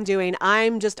that's what I'm doing.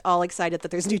 I'm just all excited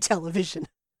that there's new television.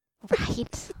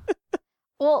 Right.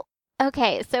 Well,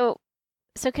 okay. So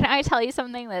can I tell you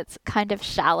something that's kind of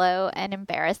shallow and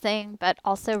embarrassing, but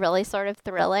also really sort of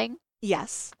thrilling?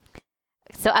 Yes.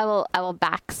 So I will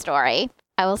backstory.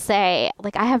 I will say,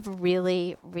 like, I have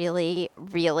really, really,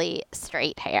 really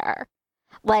straight hair.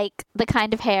 Like the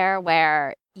kind of hair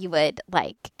where you would,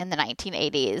 like, in the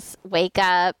 1980s, wake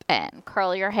up and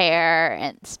curl your hair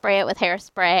and spray it with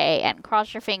hairspray and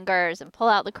cross your fingers and pull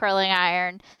out the curling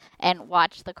iron and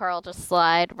watch the curl just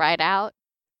slide right out.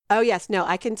 Oh, yes. No,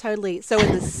 I can totally. So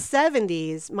in the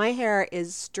 70s, my hair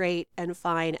is straight and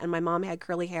fine, and my mom had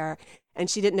curly hair, and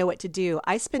she didn't know what to do.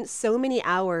 I spent so many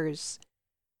hours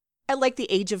at, like,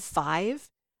 the age of 5,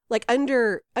 like,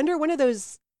 under one of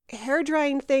those hair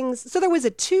drying things. So there was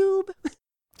a tube.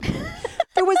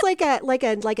 There was like a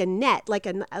net, like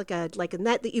a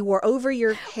net that you wore over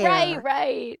your hair.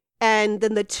 Right. And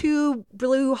then the tube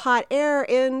blew hot air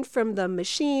in from the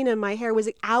machine, and my hair was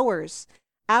hours.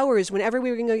 Whenever we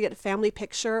were going to get a family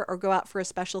picture or go out for a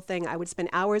special thing, I would spend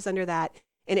hours under that,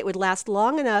 and it would last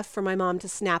long enough for my mom to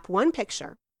snap one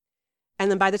picture.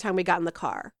 And then by the time we got in the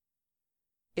car,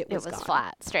 it was gone.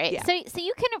 Flat, straight. Yeah. So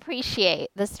you can appreciate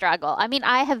the struggle. I mean,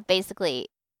 I have basically,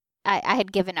 I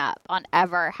had given up on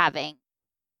ever having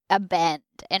a bend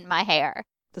in my hair.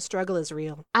 The struggle is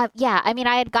real. Yeah. I mean,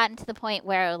 I had gotten to the point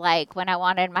where, like, when I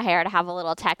wanted my hair to have a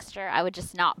little texture, I would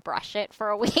just not brush it for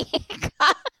a week.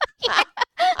 Yeah.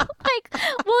 Like,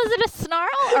 well, is it a snarl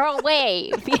or a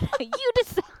wave? You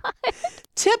decide.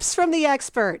 Tips from the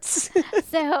experts.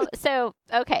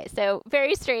 Okay, so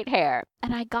very straight hair.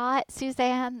 And I got,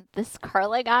 Suzanne, this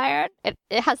curling iron. It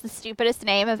has the stupidest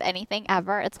name of anything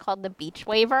ever. It's called the Beach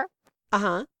Waver.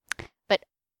 Uh-huh. But,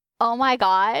 oh my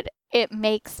God, it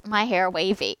makes my hair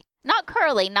wavy. Not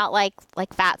curly, not like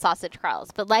fat sausage curls,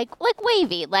 but like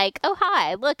wavy. Like, oh,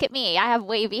 hi, look at me. I have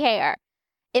wavy hair.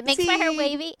 It makes my hair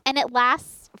wavy, and it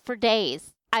lasts for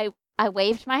days. I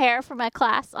waved my hair for my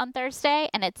class on Thursday,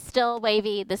 and it's still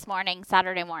wavy this morning,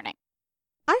 Saturday morning.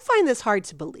 I find this hard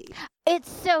to believe.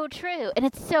 It's so true, and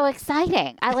it's so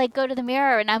exciting. I, like, go to the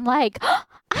mirror, and I'm like, oh,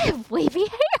 I have wavy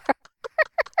hair.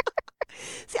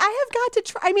 See, I have got to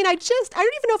try. I mean, I don't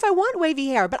even know if I want wavy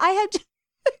hair, but I had.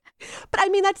 But I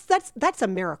mean, that's a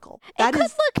miracle. It could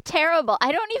look terrible.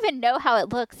 I don't even know how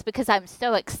it looks because I'm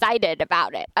so excited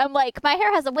about it. I'm like, my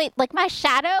hair has a wave. Like, my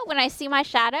shadow, when I see my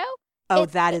shadow. Oh,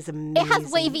 that is amazing. It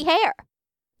has wavy hair.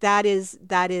 That is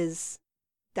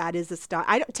a star.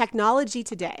 Technology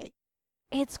today.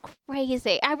 It's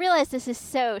crazy. I realize this is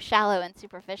so shallow and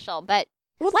superficial, but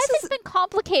life has been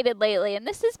complicated lately, and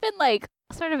this has been, like,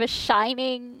 sort of a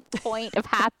shining point of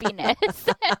happiness.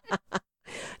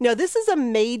 No, this is a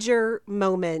major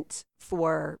moment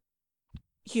for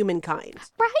humankind.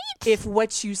 Right? If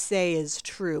what you say is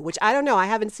true, which I don't know. I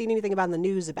haven't seen anything about the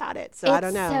news about it, so I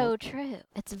don't know. It's so true.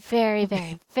 It's very,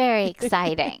 very, very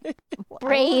exciting.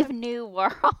 Brave new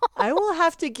world. I will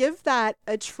have to give that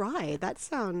a try. That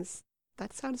sounds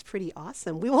pretty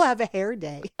awesome. We will have a hair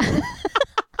day.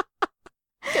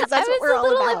 I was a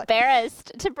little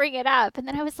embarrassed to bring it up. And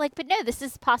then I was like, but no, this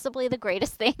is possibly the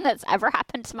greatest thing that's ever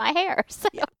happened to my hair. So.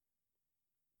 Yeah.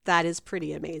 That is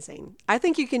pretty amazing. I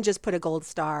think you can just put a gold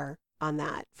star on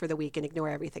that for the week and ignore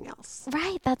everything else.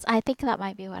 Right. I think that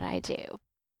might be what I do.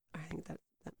 I think that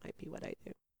might be what I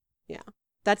do. Yeah.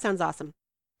 That sounds awesome.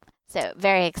 So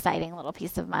very exciting little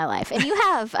piece of my life. And you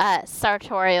have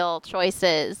sartorial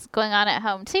choices going on at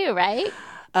home too, right?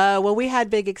 Well, we had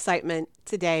big excitement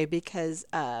today because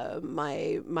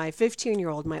my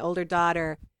 15-year-old, my older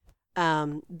daughter,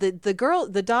 my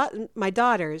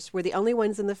daughters were the only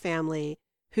ones in the family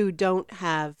who don't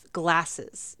have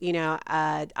glasses. You know,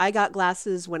 I got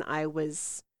glasses when I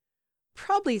was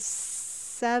probably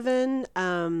 7.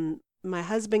 My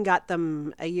husband got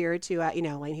them a year or two,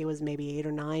 when he was maybe 8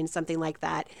 or 9, something like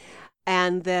that.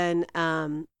 And then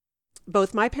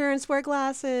both my parents wear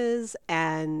glasses,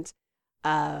 and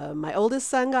My oldest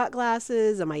son got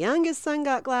glasses and my youngest son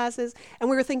got glasses. And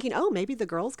we were thinking, oh, maybe the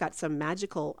girls got some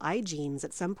magical eye genes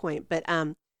at some point. But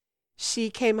she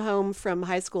came home from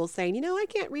high school saying, I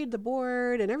can't read the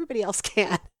board and everybody else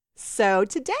can. So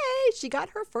today she got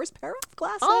her first pair of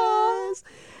glasses. Oh.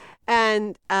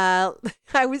 And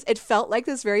it felt like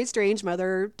this very strange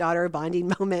mother-daughter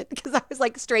bonding moment because I was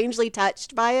like strangely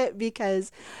touched by it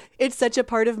because it's such a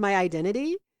part of my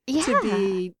identity to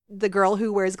be the girl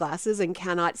who wears glasses and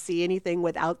cannot see anything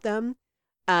without them.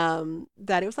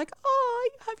 That it was like, oh,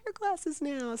 you have your glasses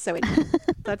now. So anyway,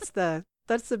 that's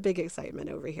the big excitement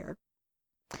over here.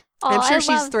 Oh, I'm sure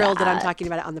she's thrilled that I'm talking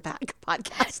about it on the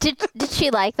podcast. Did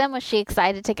she like them? Was she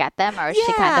excited to get them, or was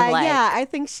she kind of like? Yeah, I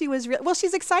think she was. Well,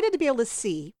 she's excited to be able to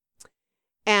see,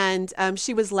 and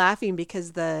she was laughing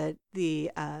because the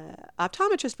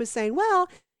optometrist was saying, "Well,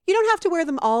 you don't have to wear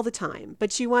them all the time,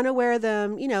 but you want to wear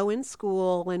them, in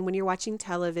school and when you're watching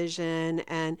television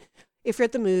and." If you're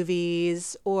at the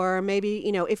movies or maybe,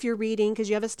 if you're reading because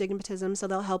you have astigmatism, so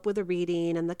they'll help with the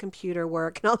reading and the computer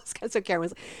work and all this kind of stuff. Karen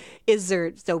was,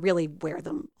 so really wear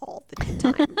them all the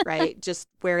time, right? Just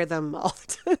wear them all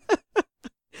the time.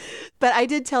 But I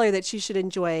did tell her that she should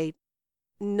enjoy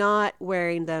not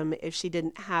wearing them if she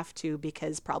didn't have to,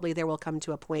 because probably there will come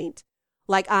to a point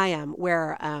like I am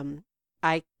where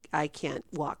I can't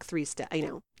walk 3 steps,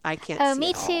 I can't see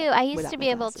me too. I used to be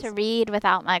able to read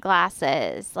without my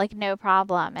glasses, like no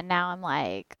problem. And now I'm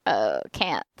like, oh,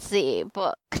 can't see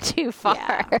book too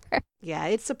far. Yeah,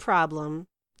 it's a problem.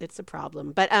 But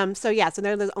so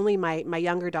there's only my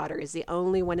younger daughter is the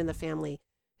only one in the family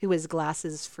who is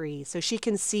glasses free. So she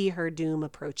can see her doom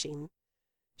approaching.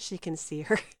 She can see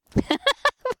her.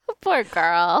 Poor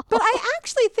girl. But I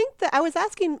actually think that I was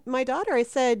asking my daughter, I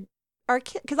said, our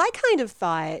kid, because I kind of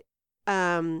thought,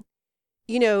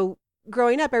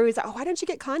 growing up, everybody's like, oh, why don't you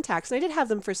get contacts? And I did have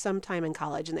them for some time in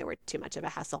college, and they were too much of a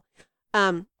hassle.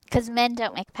 Because men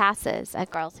don't make passes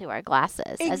at girls who wear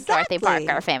glasses, as Dorothy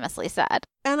Parker famously said.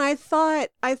 And I thought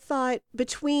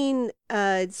between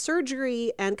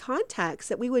surgery and contacts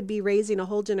that we would be raising a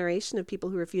whole generation of people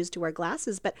who refuse to wear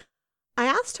glasses. But I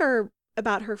asked her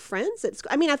about her friends at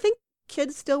school. I mean, I think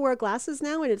kids still wear glasses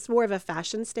now, and it's more of a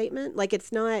fashion statement. Like,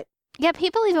 it's not... Yeah,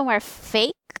 people even wear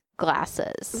fake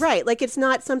glasses. Right. Like, it's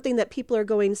not something that people are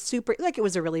going super... Like, it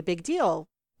was a really big deal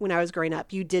when I was growing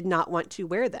up. You did not want to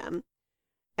wear them.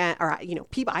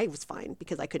 People, I was fine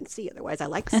because I couldn't see. Otherwise, I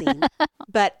like seeing.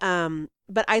 But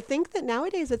I think that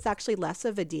nowadays it's actually less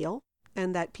of a deal,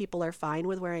 and that people are fine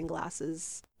with wearing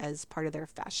glasses as part of their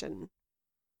fashion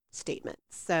statement.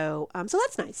 So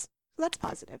that's nice. That's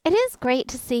positive. It is great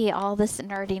to see all this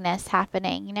nerdiness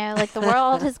happening. Like the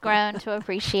world has grown to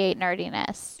appreciate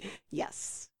nerdiness.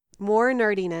 Yes. More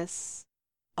nerdiness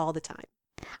all the time.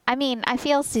 I mean, I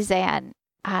feel, Suzanne,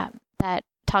 that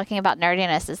talking about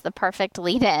nerdiness is the perfect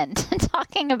lead-in to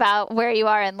talking about where you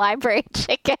are in Library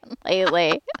Chicken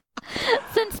lately.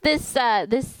 Since this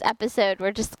episode,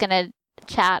 we're just going to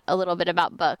chat a little bit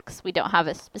about books. We don't have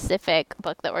a specific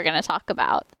book that we're going to talk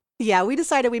about. Yeah, we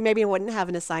decided we maybe wouldn't have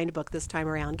an assigned book this time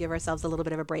around, give ourselves a little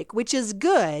bit of a break, which is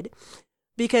good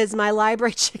because my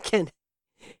Library Chicken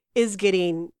is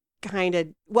getting kind of,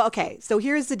 well, okay, so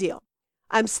here's the deal.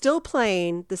 I'm still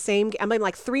playing the same, I'm in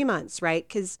like 3 months, right?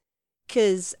 Because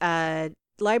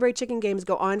Library Chicken games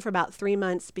go on for about 3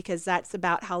 months because that's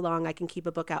about how long I can keep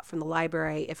a book out from the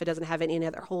library if it doesn't have any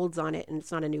other holds on it and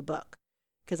it's not a new book.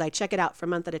 Because I check it out for a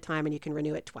month at a time and you can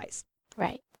renew it twice.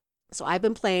 Right. So I've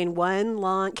been playing one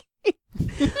long game.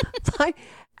 I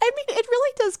mean, it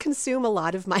really does consume a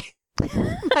lot of my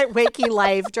my waking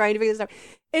life trying to figure this out.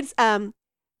 It's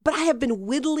but I have been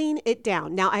whittling it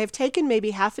down. Now I have taken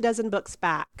maybe half a dozen books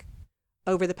back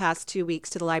over the past 2 weeks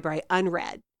to the library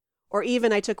unread. Or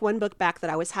even I took one book back that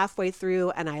I was halfway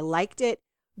through and I liked it,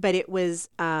 but it was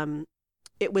an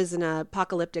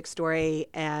apocalyptic story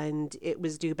and it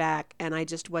was due back and I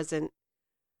just wasn't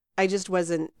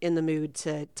in the mood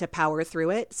to power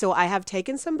through it. So I have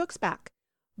taken some books back.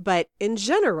 But in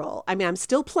general, I mean, I'm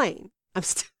still playing. I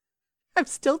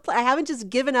haven't just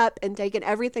given up and taken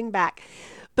everything back.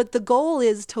 But the goal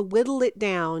is to whittle it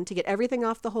down, to get everything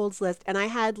off the holds list. And I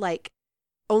had like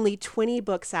only 20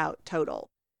 books out total,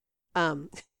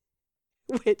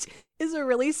 which is a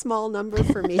really small number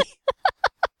for me.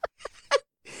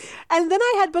 And then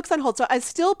I had books on hold. So I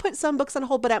still put some books on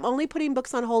hold, but I'm only putting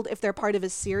books on hold if they're part of a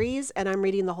series and I'm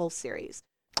reading the whole series.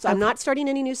 So okay. I'm not starting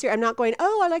any new series. I'm not going,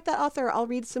 oh, I like that author, I'll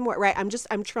read some more. Right.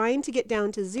 I'm trying to get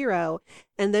down to 0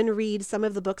 and then read some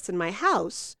of the books in my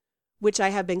house, which I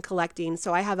have been collecting.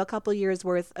 So I have a couple years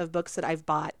worth of books that I've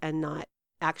bought and not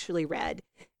actually read.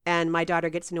 And my daughter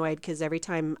gets annoyed because every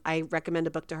time I recommend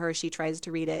a book to her, she tries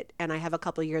to read it. And I have a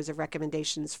couple years of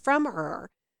recommendations from her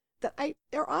that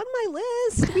they're on my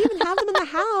list. We even have them in the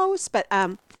house. But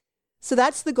so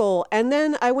that's the goal. And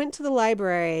then I went to the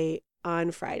library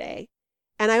on Friday,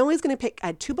 and I only was going to I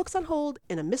had 2 books on hold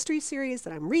in a mystery series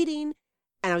that I'm reading,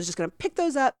 and I was just going to pick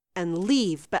those up and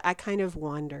leave. But I kind of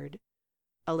wandered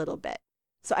a little bit.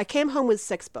 So I came home with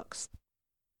 6 books,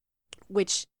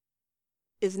 which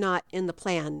is not in the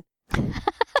plan.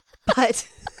 But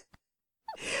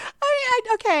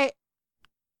okay.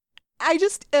 I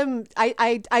just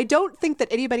I don't think that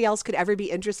anybody else could ever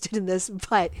be interested in this,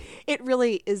 but it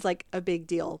really is like a big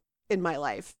deal in my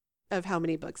life of how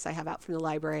many books I have out from the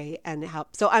library and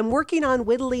so I'm working on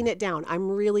whittling it down. I'm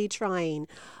really trying.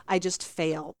 I just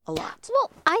fail a lot. Well,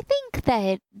 I think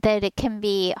that it can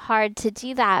be hard to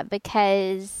do that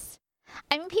because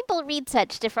I mean people read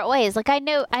such different ways. Like I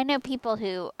know people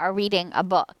who are reading a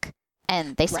book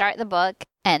and they start the book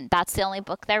and that's the only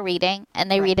book they're reading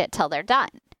and they read it till they're done.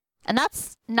 And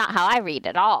that's not how I read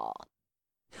at all.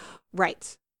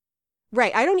 Right.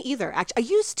 I don't either. Actually,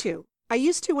 I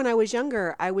used to when I was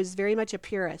younger. I was very much a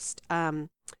purist. I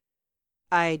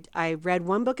read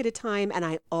one book at a time and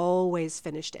I always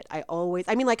finished it. I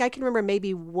can remember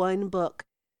maybe one book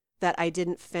that I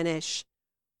didn't finish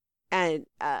and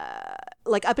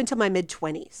like up until my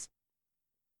mid-20s.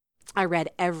 I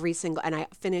read and I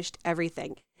finished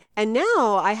everything. And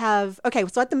now I have,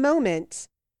 so at the moment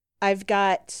I've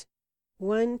got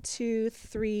 4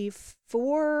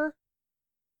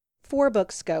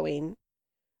 books going.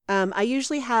 I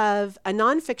usually have a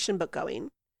nonfiction book going.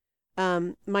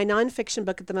 My nonfiction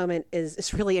book at the moment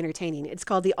is really entertaining. It's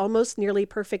called The Almost Nearly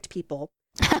Perfect People,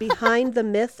 Behind the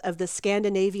Myth of the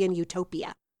Scandinavian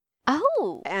Utopia.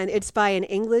 Oh. And it's by an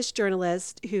English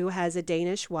journalist who has a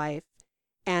Danish wife.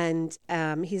 And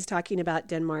he's talking about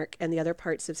Denmark and the other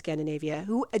parts of Scandinavia,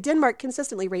 who Denmark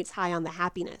consistently rates high on the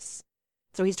happiness.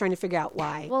 So he's trying to figure out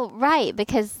why. Well, right,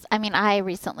 because, I mean, I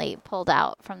recently pulled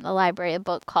out from the library a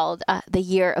book called The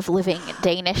Year of Living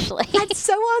Danishly. That's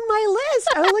so on my list.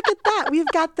 Oh, look at that.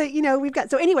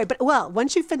 So anyway,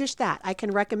 once you finish that, I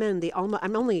can recommend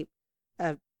I'm only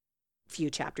a few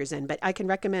chapters in, but I can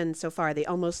recommend so far The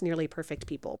Almost Nearly Perfect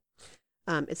People.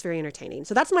 It's very entertaining.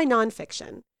 So that's my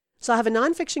nonfiction. So I'll have a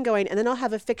nonfiction going, and then I'll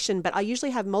have a fiction, but I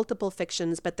usually have multiple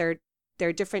fictions, but they're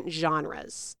different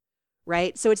genres.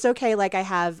 Right? So it's okay, like I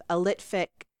have a lit fic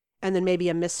and then maybe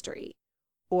a mystery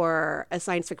or a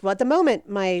science fiction. Well, at the moment,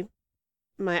 my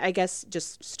I guess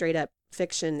just straight up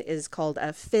fiction is called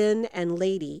Finn and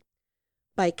Lady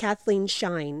by Kathleen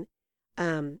Shine.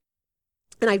 And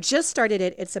I've just started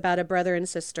it. It's about a brother and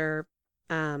sister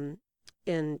in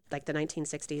like the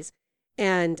 1960s.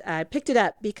 And I picked it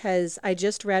up because I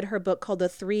just read her book called The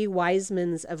Three Wise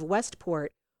Men of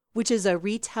Westport, which is a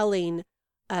retelling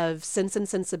of Sense and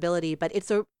Sensibility, but it's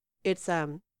that's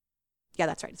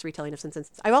right. It's a retelling of Sense and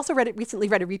Sensibility. I also recently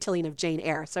read a retelling of Jane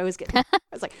Eyre. So I was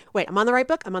like, wait, I'm on the right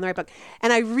book.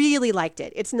 And I really liked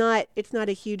it. It's not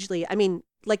a hugely, I mean,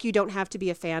 like you don't have to be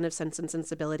a fan of Sense and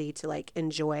Sensibility to like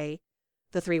enjoy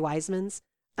The Three Wise Men.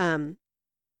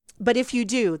 But if you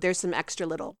do, there's some extra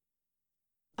little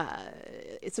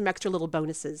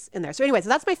bonuses in there. So anyway, so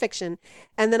that's my fiction.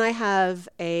 And then I have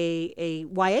a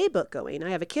YA book going. I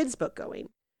have a kids book going.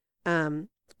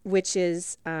 Which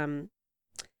is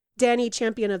Danny,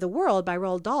 Champion of the World by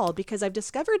Roald Dahl, because I've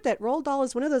discovered that Roald Dahl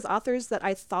is one of those authors that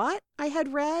I thought I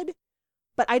had read,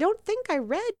 but I don't think I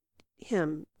read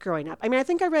him growing up. I mean, I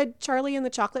think I read Charlie and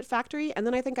the Chocolate Factory, and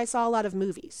then I think I saw a lot of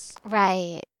movies.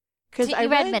 Right. Because I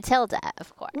read Matilda,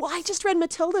 of course. Well, I just read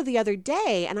Matilda the other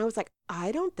day, and I was like,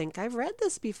 I don't think I've read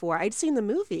this before. I'd seen the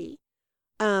movie.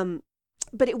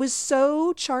 But it was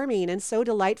so charming and so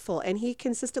delightful. And he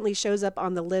consistently shows up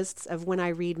on the lists of when I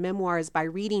read memoirs by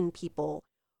reading people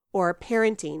or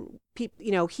parenting.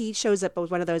 He shows up as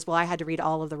one of those, I had to read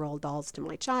all of the Roald Dahls to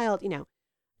my child,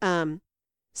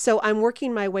 So I'm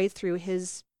working my way through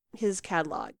his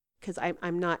catalog because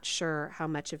I'm not sure how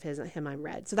much of him I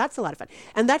read. So that's a lot of fun.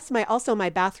 And that's also my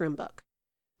bathroom book.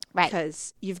 Right.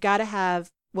 Because you've got to have,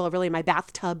 really my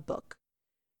bathtub book.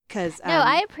 No,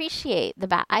 I appreciate the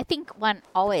bath. I think one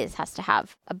always has to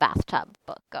have a bathtub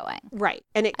book going. Right.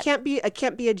 And it can't be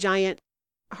a giant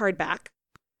hardback.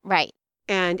 Right.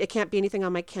 And it can't be anything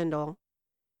on my Kindle.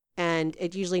 And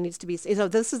it usually needs to be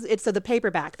the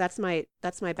paperback. That's my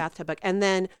bathtub book. And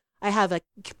then I have a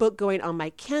book going on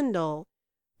my Kindle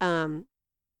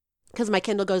because my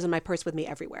Kindle goes in my purse with me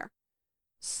everywhere.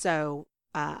 So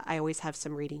I always have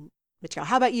some reading material.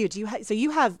 How about you?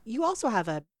 You also have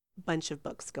a bunch of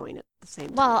books going at the same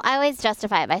time. Well, I always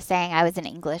justify it by saying I was an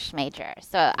English major,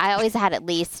 so I always had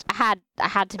I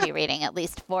had to be reading at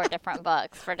least 4 different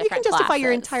books for different You can justify classes.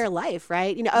 your entire life,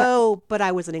 right? Oh, but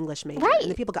I was an English major, Right. And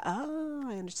then people go, oh,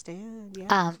 I understand.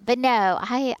 Yeah. But no,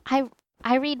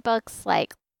 I read books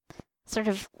like sort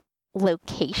of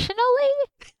locationally.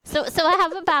 So I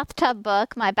have a bathtub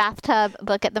book. My bathtub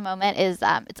book at the moment is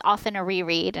it's often a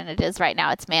reread, and it is right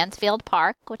now. It's Mansfield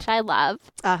Park, which I love.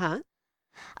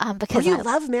 Because you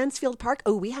love Mansfield Park?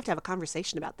 Oh, we have to have a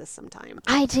conversation about this sometime.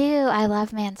 I do. I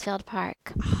love Mansfield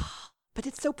Park. But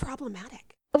it's so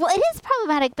problematic. Well, it is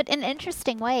problematic, but in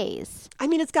interesting ways. I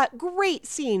mean, it's got great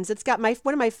scenes. It's got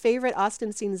one of my favorite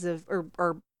Austen scenes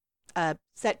or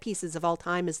set pieces of all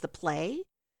time is the play.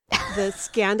 The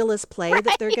scandalous play Right.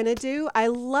 that they're going to do. I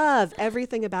love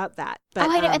everything about that. But,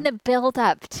 I know, and the build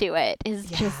up to it is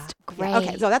just great. Yeah.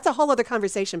 Okay, so that's a whole other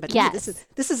conversation. But yes.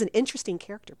 this is an interesting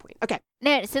character point. Okay.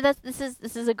 No, so this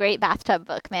is a great bathtub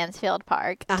book, Mansfield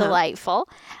Park, delightful.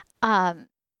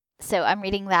 So I'm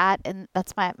reading that, and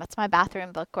that's my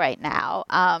bathroom book right now.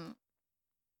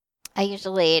 I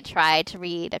usually try to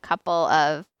read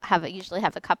usually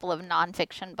have a couple of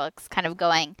nonfiction books kind of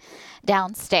going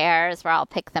downstairs where I'll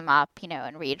pick them up,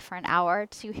 and read for an hour or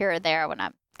 2 here or there when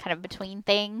I'm kind of between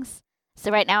things.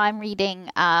 So right now I'm reading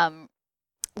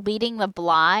Leading the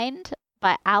Blind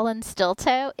by Alan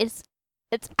Stiltoe. It's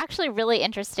actually really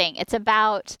interesting. It's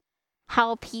about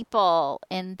how people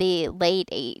in the late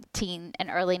 18 and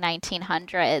early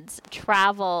 1900s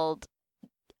traveled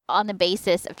on the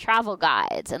basis of travel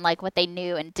guides and like what they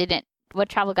knew and what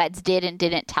travel guides did and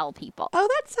didn't tell people. Oh,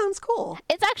 that sounds cool.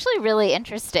 It's actually really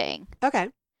interesting. Okay.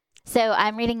 So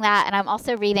I'm reading that, and I'm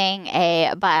also reading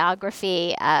a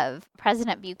biography of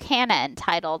President Buchanan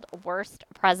titled Worst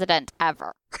President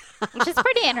Ever, which is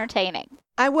pretty entertaining.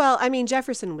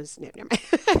 Jefferson was... No, never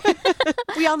mind.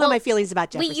 We all know my feelings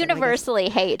about Jefferson. We universally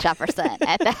hate Jefferson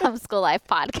at the Homeschool Life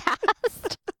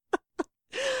podcast.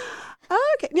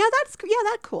 Okay. Yeah, that's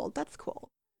cool. That's cool.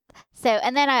 So,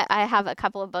 and then I have a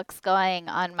couple of books going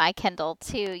on my Kindle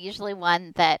too. Usually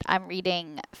one that I'm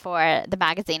reading for the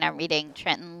magazine. I'm reading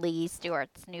Trenton Lee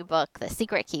Stewart's new book, The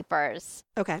Secret Keepers.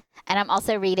 Okay. And I'm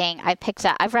also reading,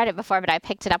 I've read it before, but I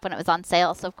picked it up when it was on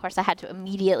sale. So, of course, I had to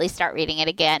immediately start reading it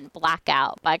again,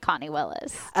 Blackout by Connie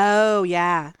Willis. Oh,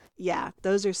 yeah. Yeah.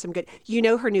 Those are some good.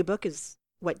 Her new book is,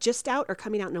 just out or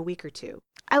coming out in a week or 2?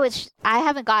 I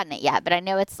haven't gotten it yet, but I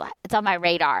know it's on my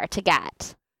radar to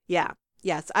get. Yeah.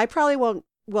 Yes. I probably won't.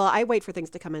 Well, I wait for things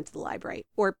to come into the library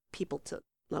or people to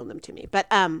loan them to me. But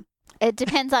it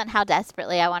depends on how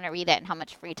desperately I want to read it and how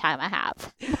much free time I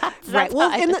have. That's right.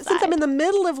 Well, since I'm in the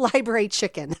middle of library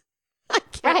chicken, I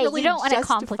can't really you don't want to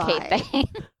complicate things.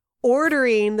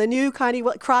 Ordering the new Connie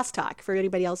Crosstalk for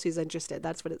anybody else who's interested.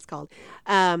 That's what it's called.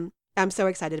 I'm so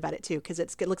excited about it too because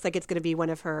it looks like it's going to be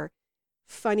one of her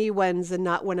funny ones and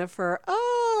not one of her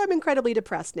I'm incredibly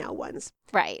depressed now ones.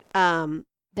 Right.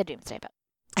 The Doomsday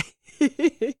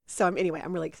Book. So I'm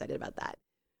really excited about that.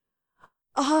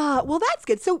 Well, that's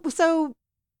good. So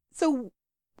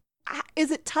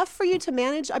is it tough for you to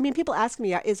manage? I mean, people ask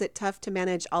me, is it tough to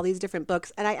manage all these different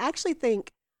books? And I actually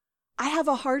think I have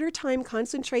a harder time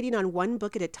concentrating on one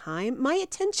book at a time. My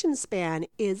attention span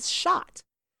is shot.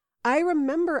 I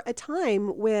remember a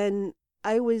time when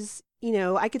I was,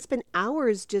 I could spend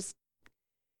hours just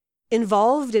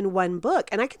involved in one book,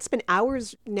 and I could spend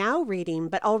hours now reading,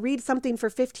 but I'll read something for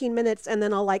 15 minutes and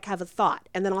then I'll have a thought,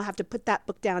 and then I'll have to put that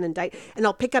book down and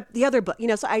I'll pick up the other book,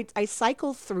 so I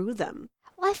cycle through them.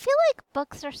 Well, I feel like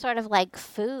books are sort of like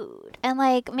food, and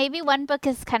like maybe one book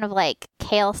is kind of like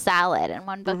kale salad and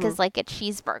one book is like a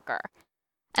cheeseburger.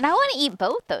 And I want to eat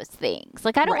both those things.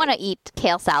 Like, I don't want to eat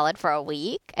kale salad for a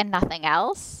week and nothing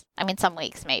else. I mean, some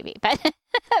weeks maybe, but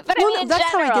I mean, in that's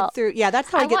general, how I get through. Yeah,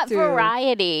 that's how I get through. I want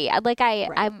variety. Like,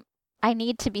 I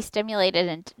need to be stimulated,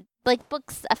 and like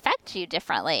books affect you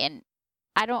differently. And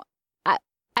I don't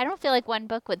feel like one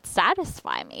book would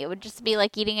satisfy me. It would just be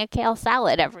like eating a kale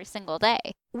salad every single day.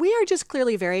 We are just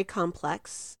clearly very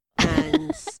complex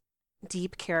and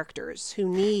deep characters who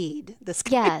need this.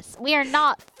 Yes, we are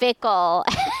not fickle.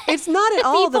 It's not at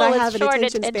all that I have an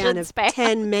attention span of span.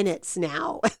 10 minutes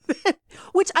now,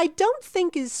 which I don't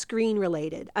think is screen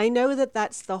related. I know that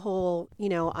that's the whole,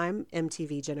 I'm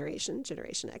MTV Generation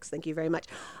X. Thank you very much.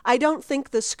 I don't think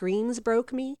the screens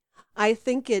broke me. I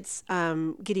think it's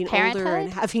getting Parenthood? older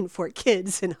and having 4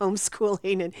 kids and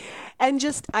homeschooling and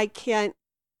just I can't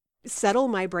settle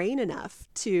my brain enough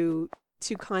to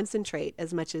concentrate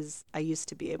as much as I used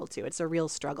to be able to. It's a real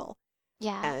struggle.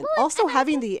 Yeah. And also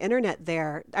having the internet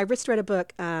there. I just read a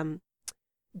book,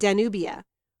 Danubia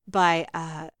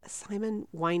by Simon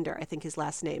Winder, I think his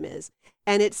last name is.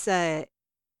 And it's a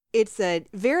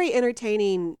very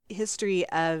entertaining history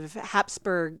of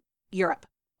Habsburg Europe.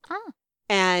 Oh.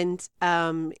 And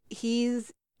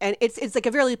it's like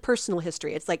a very personal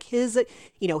history. It's like his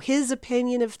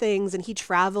opinion of things, and he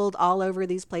traveled all over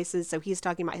these places. So he's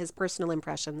talking about his personal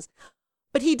impressions.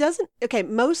 But he doesn't,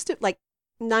 most of, like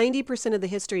 90% of the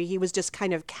history, he was just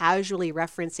kind of casually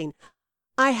referencing.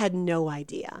 I had no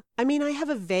idea. I mean, I have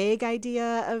a vague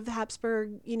idea of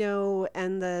Habsburg,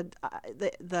 and the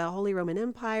Holy Roman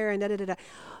Empire and da-da-da-da.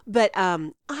 But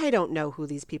I don't know who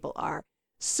these people are.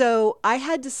 So I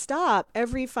had to stop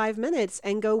every 5 minutes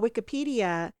and go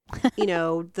Wikipedia,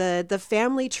 the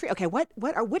family tree. Okay,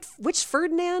 which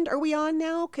Ferdinand are we on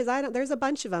now? Because there's a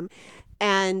bunch of them.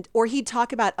 Or he'd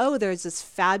talk about, there's this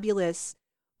fabulous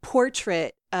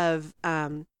portrait of,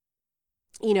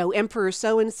 Emperor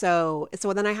so-and-so.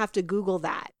 So then I have to Google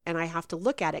that and I have to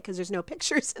look at it because there's no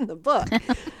pictures in the book.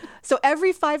 So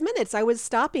every 5 minutes I was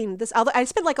stopping this. I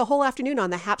spent like a whole afternoon on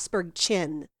the Habsburg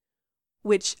chin,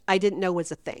 which I didn't know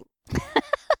was a thing.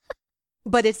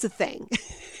 But it's a thing.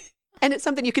 And it's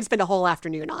something you can spend a whole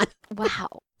afternoon on. Wow.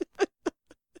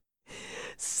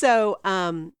 So,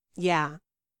 yeah.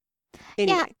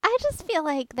 Anyway. Yeah, I just feel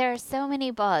like there are so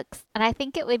many books, and I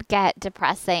think it would get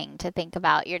depressing to think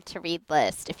about your to-read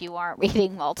list if you weren't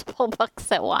reading multiple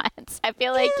books at once. I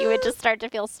feel like you would just start to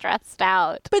feel stressed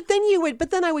out. But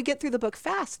then I would get through the book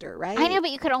faster, right? I know,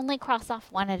 but you could only cross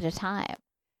off one at a time.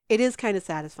 It is kind of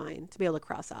satisfying to be able to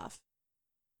cross off.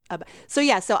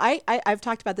 So I've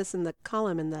talked about this in the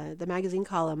column, in the magazine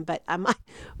column, but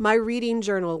my reading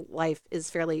journal life is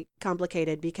fairly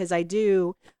complicated because I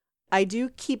do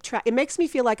keep track. It makes me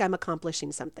feel like I'm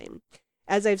accomplishing something.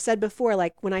 As I've said before,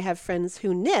 like when I have friends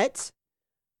who knit,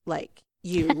 like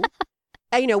you,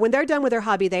 when they're done with their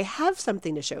hobby, they have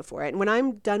something to show for it. And when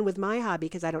I'm done with my hobby,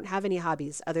 because I don't have any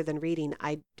hobbies other than reading,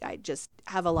 I just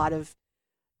have a lot of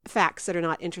facts that are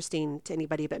not interesting to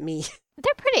anybody but me.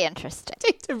 They're pretty interesting.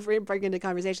 To bring into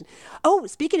conversation. Oh,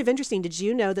 speaking of interesting, did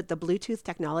you know that the Bluetooth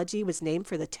technology was named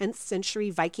for the 10th century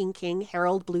Viking king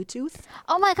Harold Bluetooth?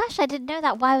 Oh my gosh, I didn't know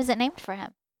that. Why was it named for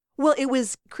him? Well, it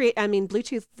was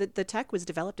Bluetooth, the tech was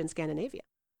developed in Scandinavia.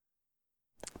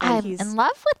 And I'm in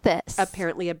love with this.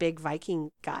 Apparently a big Viking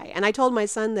guy. And I told my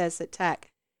son this at Tech,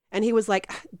 and he was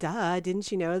like, duh,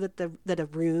 didn't you know that a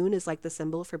rune is like the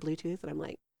symbol for Bluetooth? And I'm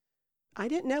like, I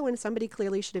didn't know, and somebody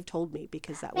clearly should have told me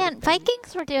because that Man,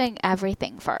 Vikings were doing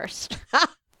everything first.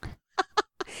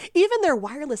 Even their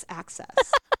wireless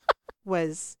access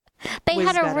was... They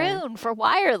had a better. rune for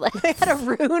wireless. They had a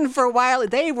rune for wireless.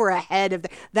 They were ahead of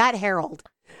that Harold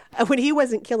when he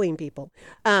wasn't killing people.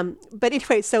 But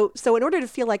anyway, so in order to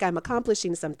feel like I'm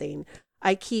accomplishing something,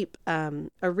 I keep a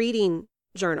reading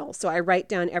journal. So I write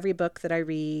down every book that I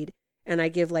read, and I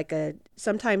give like a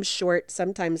sometimes short,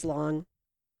 sometimes long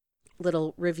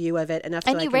little review of it. Enough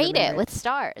and so you I can rate it remember with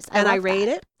stars. I rate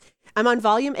it. I'm on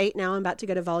volume 8 now. I'm about to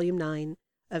go to volume 9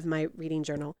 of my reading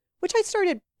journal, which I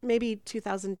started maybe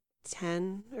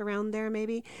 2010, around there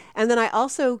maybe. And then I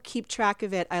also keep track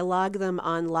of it. I log them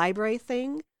on Library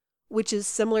Thing, which is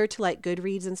similar to like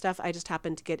Goodreads and stuff. I just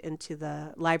happened to get into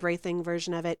the Library Thing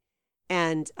version of it.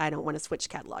 And I don't want to switch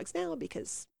catalogs now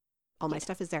because all my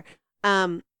stuff is there.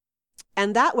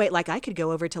 And that way, like I could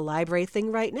go over to Library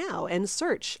Thing right now and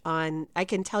search on, I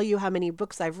can tell you how many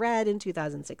books I've read in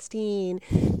 2016.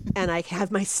 And I have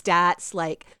my stats.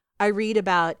 Like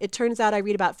it turns out I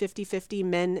read about 50-50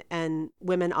 men and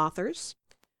women authors.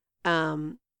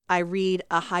 I read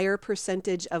a higher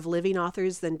percentage of living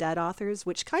authors than dead authors,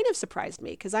 which kind of surprised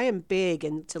me because I am big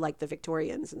into like the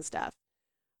Victorians and stuff.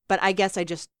 But I guess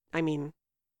just in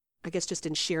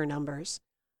sheer numbers.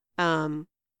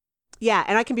 Yeah,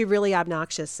 and I can be really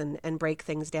obnoxious and break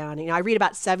things down. I read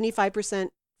about 75%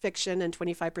 fiction and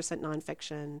 25%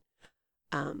 nonfiction.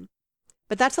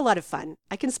 But that's a lot of fun.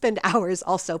 I can spend hours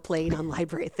also playing on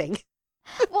Library Thing.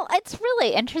 Well, it's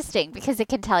really interesting because it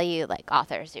can tell you like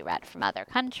authors you read from other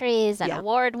countries and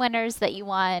award winners that you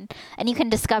won. And you can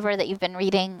discover that you've been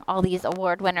reading all these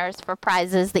award winners for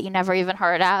prizes that you never even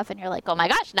heard of. And you're like, oh my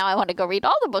gosh, now I want to go read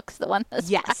all the books that won this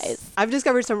prize. I've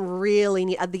discovered some really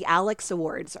neat, the Alex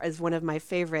Awards is one of my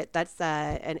favorite. That's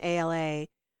an ALA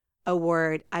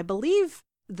award. I believe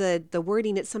the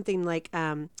wording, it's something like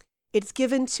it's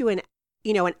given to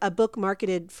a book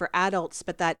marketed for adults,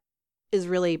 but that is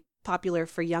really popular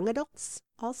for young adults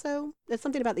also. There's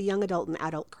something about the young adult and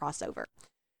adult crossover.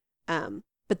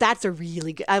 But that's a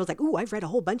really good, I was like, ooh, I've read a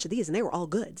whole bunch of these and they were all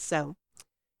good. So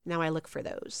now I look for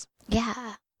those.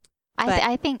 Yeah.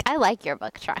 I think I like your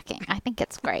book tracking. I think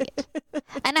it's great.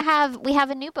 And we have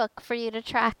a new book for you to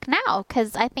track now,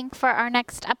 because I think for our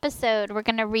next episode, we're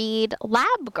going to read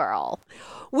Lab Girl.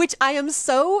 Which I am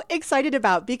so excited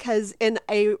about, because in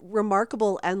a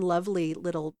remarkable and lovely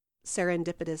little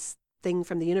serendipitous thing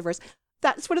from the universe,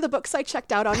 that's one of the books I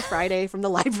checked out on Friday from the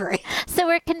library. So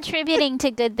we're contributing to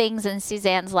good things in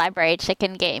Suzanne's Library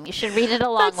Chicken game. You should read it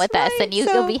along with us, and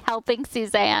you'll be helping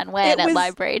Suzanne win at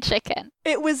Library Chicken.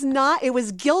 It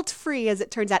was guilt-free, as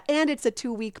it turns out, and it's a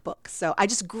 2-week book. So I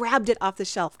just grabbed it off the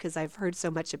shelf because I've heard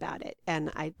so much about it,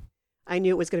 and I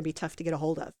knew it was going to be tough to get a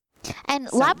hold of.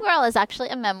 And Lab Girl is actually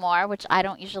a memoir, which I'm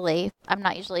not usually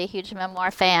a huge memoir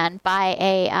fan, by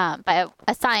a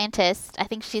scientist. I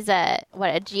think she's a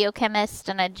geochemist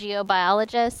and a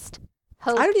geobiologist.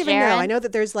 Hope I don't even Jaron. know. I know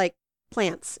that there's like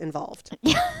plants involved.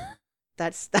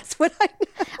 That's what I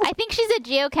know. I think she's a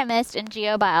geochemist and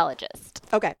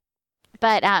geobiologist. Okay.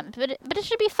 But it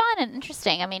should be fun and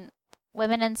interesting. I mean,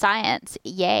 women in science,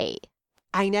 yay.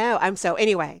 I know.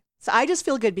 Anyway. So I just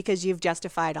feel good because you've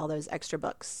justified all those extra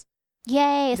books.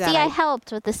 Yay. See, I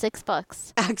helped with the 6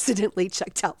 books. Accidentally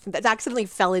checked out. That accidentally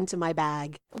fell into my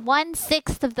bag.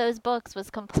 1/6 of those books was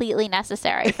completely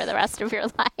necessary for the rest of your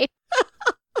life.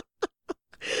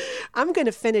 I'm going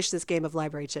to finish this game of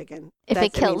Library Chicken. If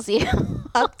it kills you.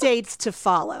 Updates to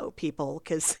follow, people,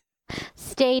 because...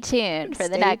 Stay tuned for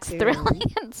the next thrilling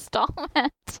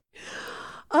installment.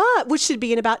 Which should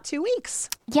be in about 2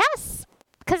 weeks. Yes,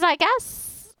 because I guess,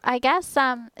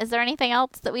 is there anything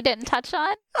else that we didn't touch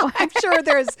on? Oh, I'm sure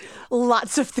there's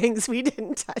lots of things we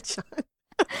didn't touch on.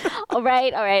 All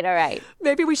right.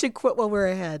 Maybe we should quit while we're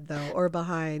ahead, though, or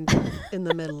behind, in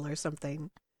the middle or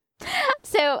something.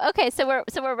 So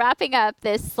we're wrapping up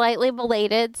this slightly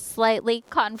belated, slightly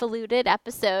convoluted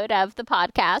episode of the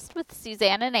podcast with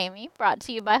Suzanne and Amy, brought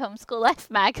to you by Homeschool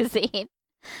Life magazine.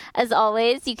 As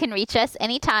always, you can reach us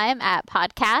anytime at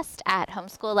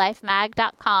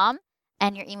podcast@homeschoollifemag.com.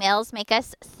 And your emails make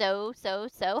us so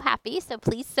happy, so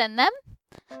please send them.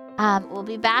 We'll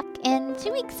be back in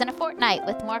 2 weeks, in a fortnight,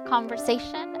 with more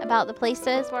conversation about the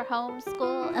places where home,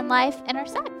 school, and life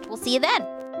intersect. We'll see you then.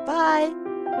 Bye.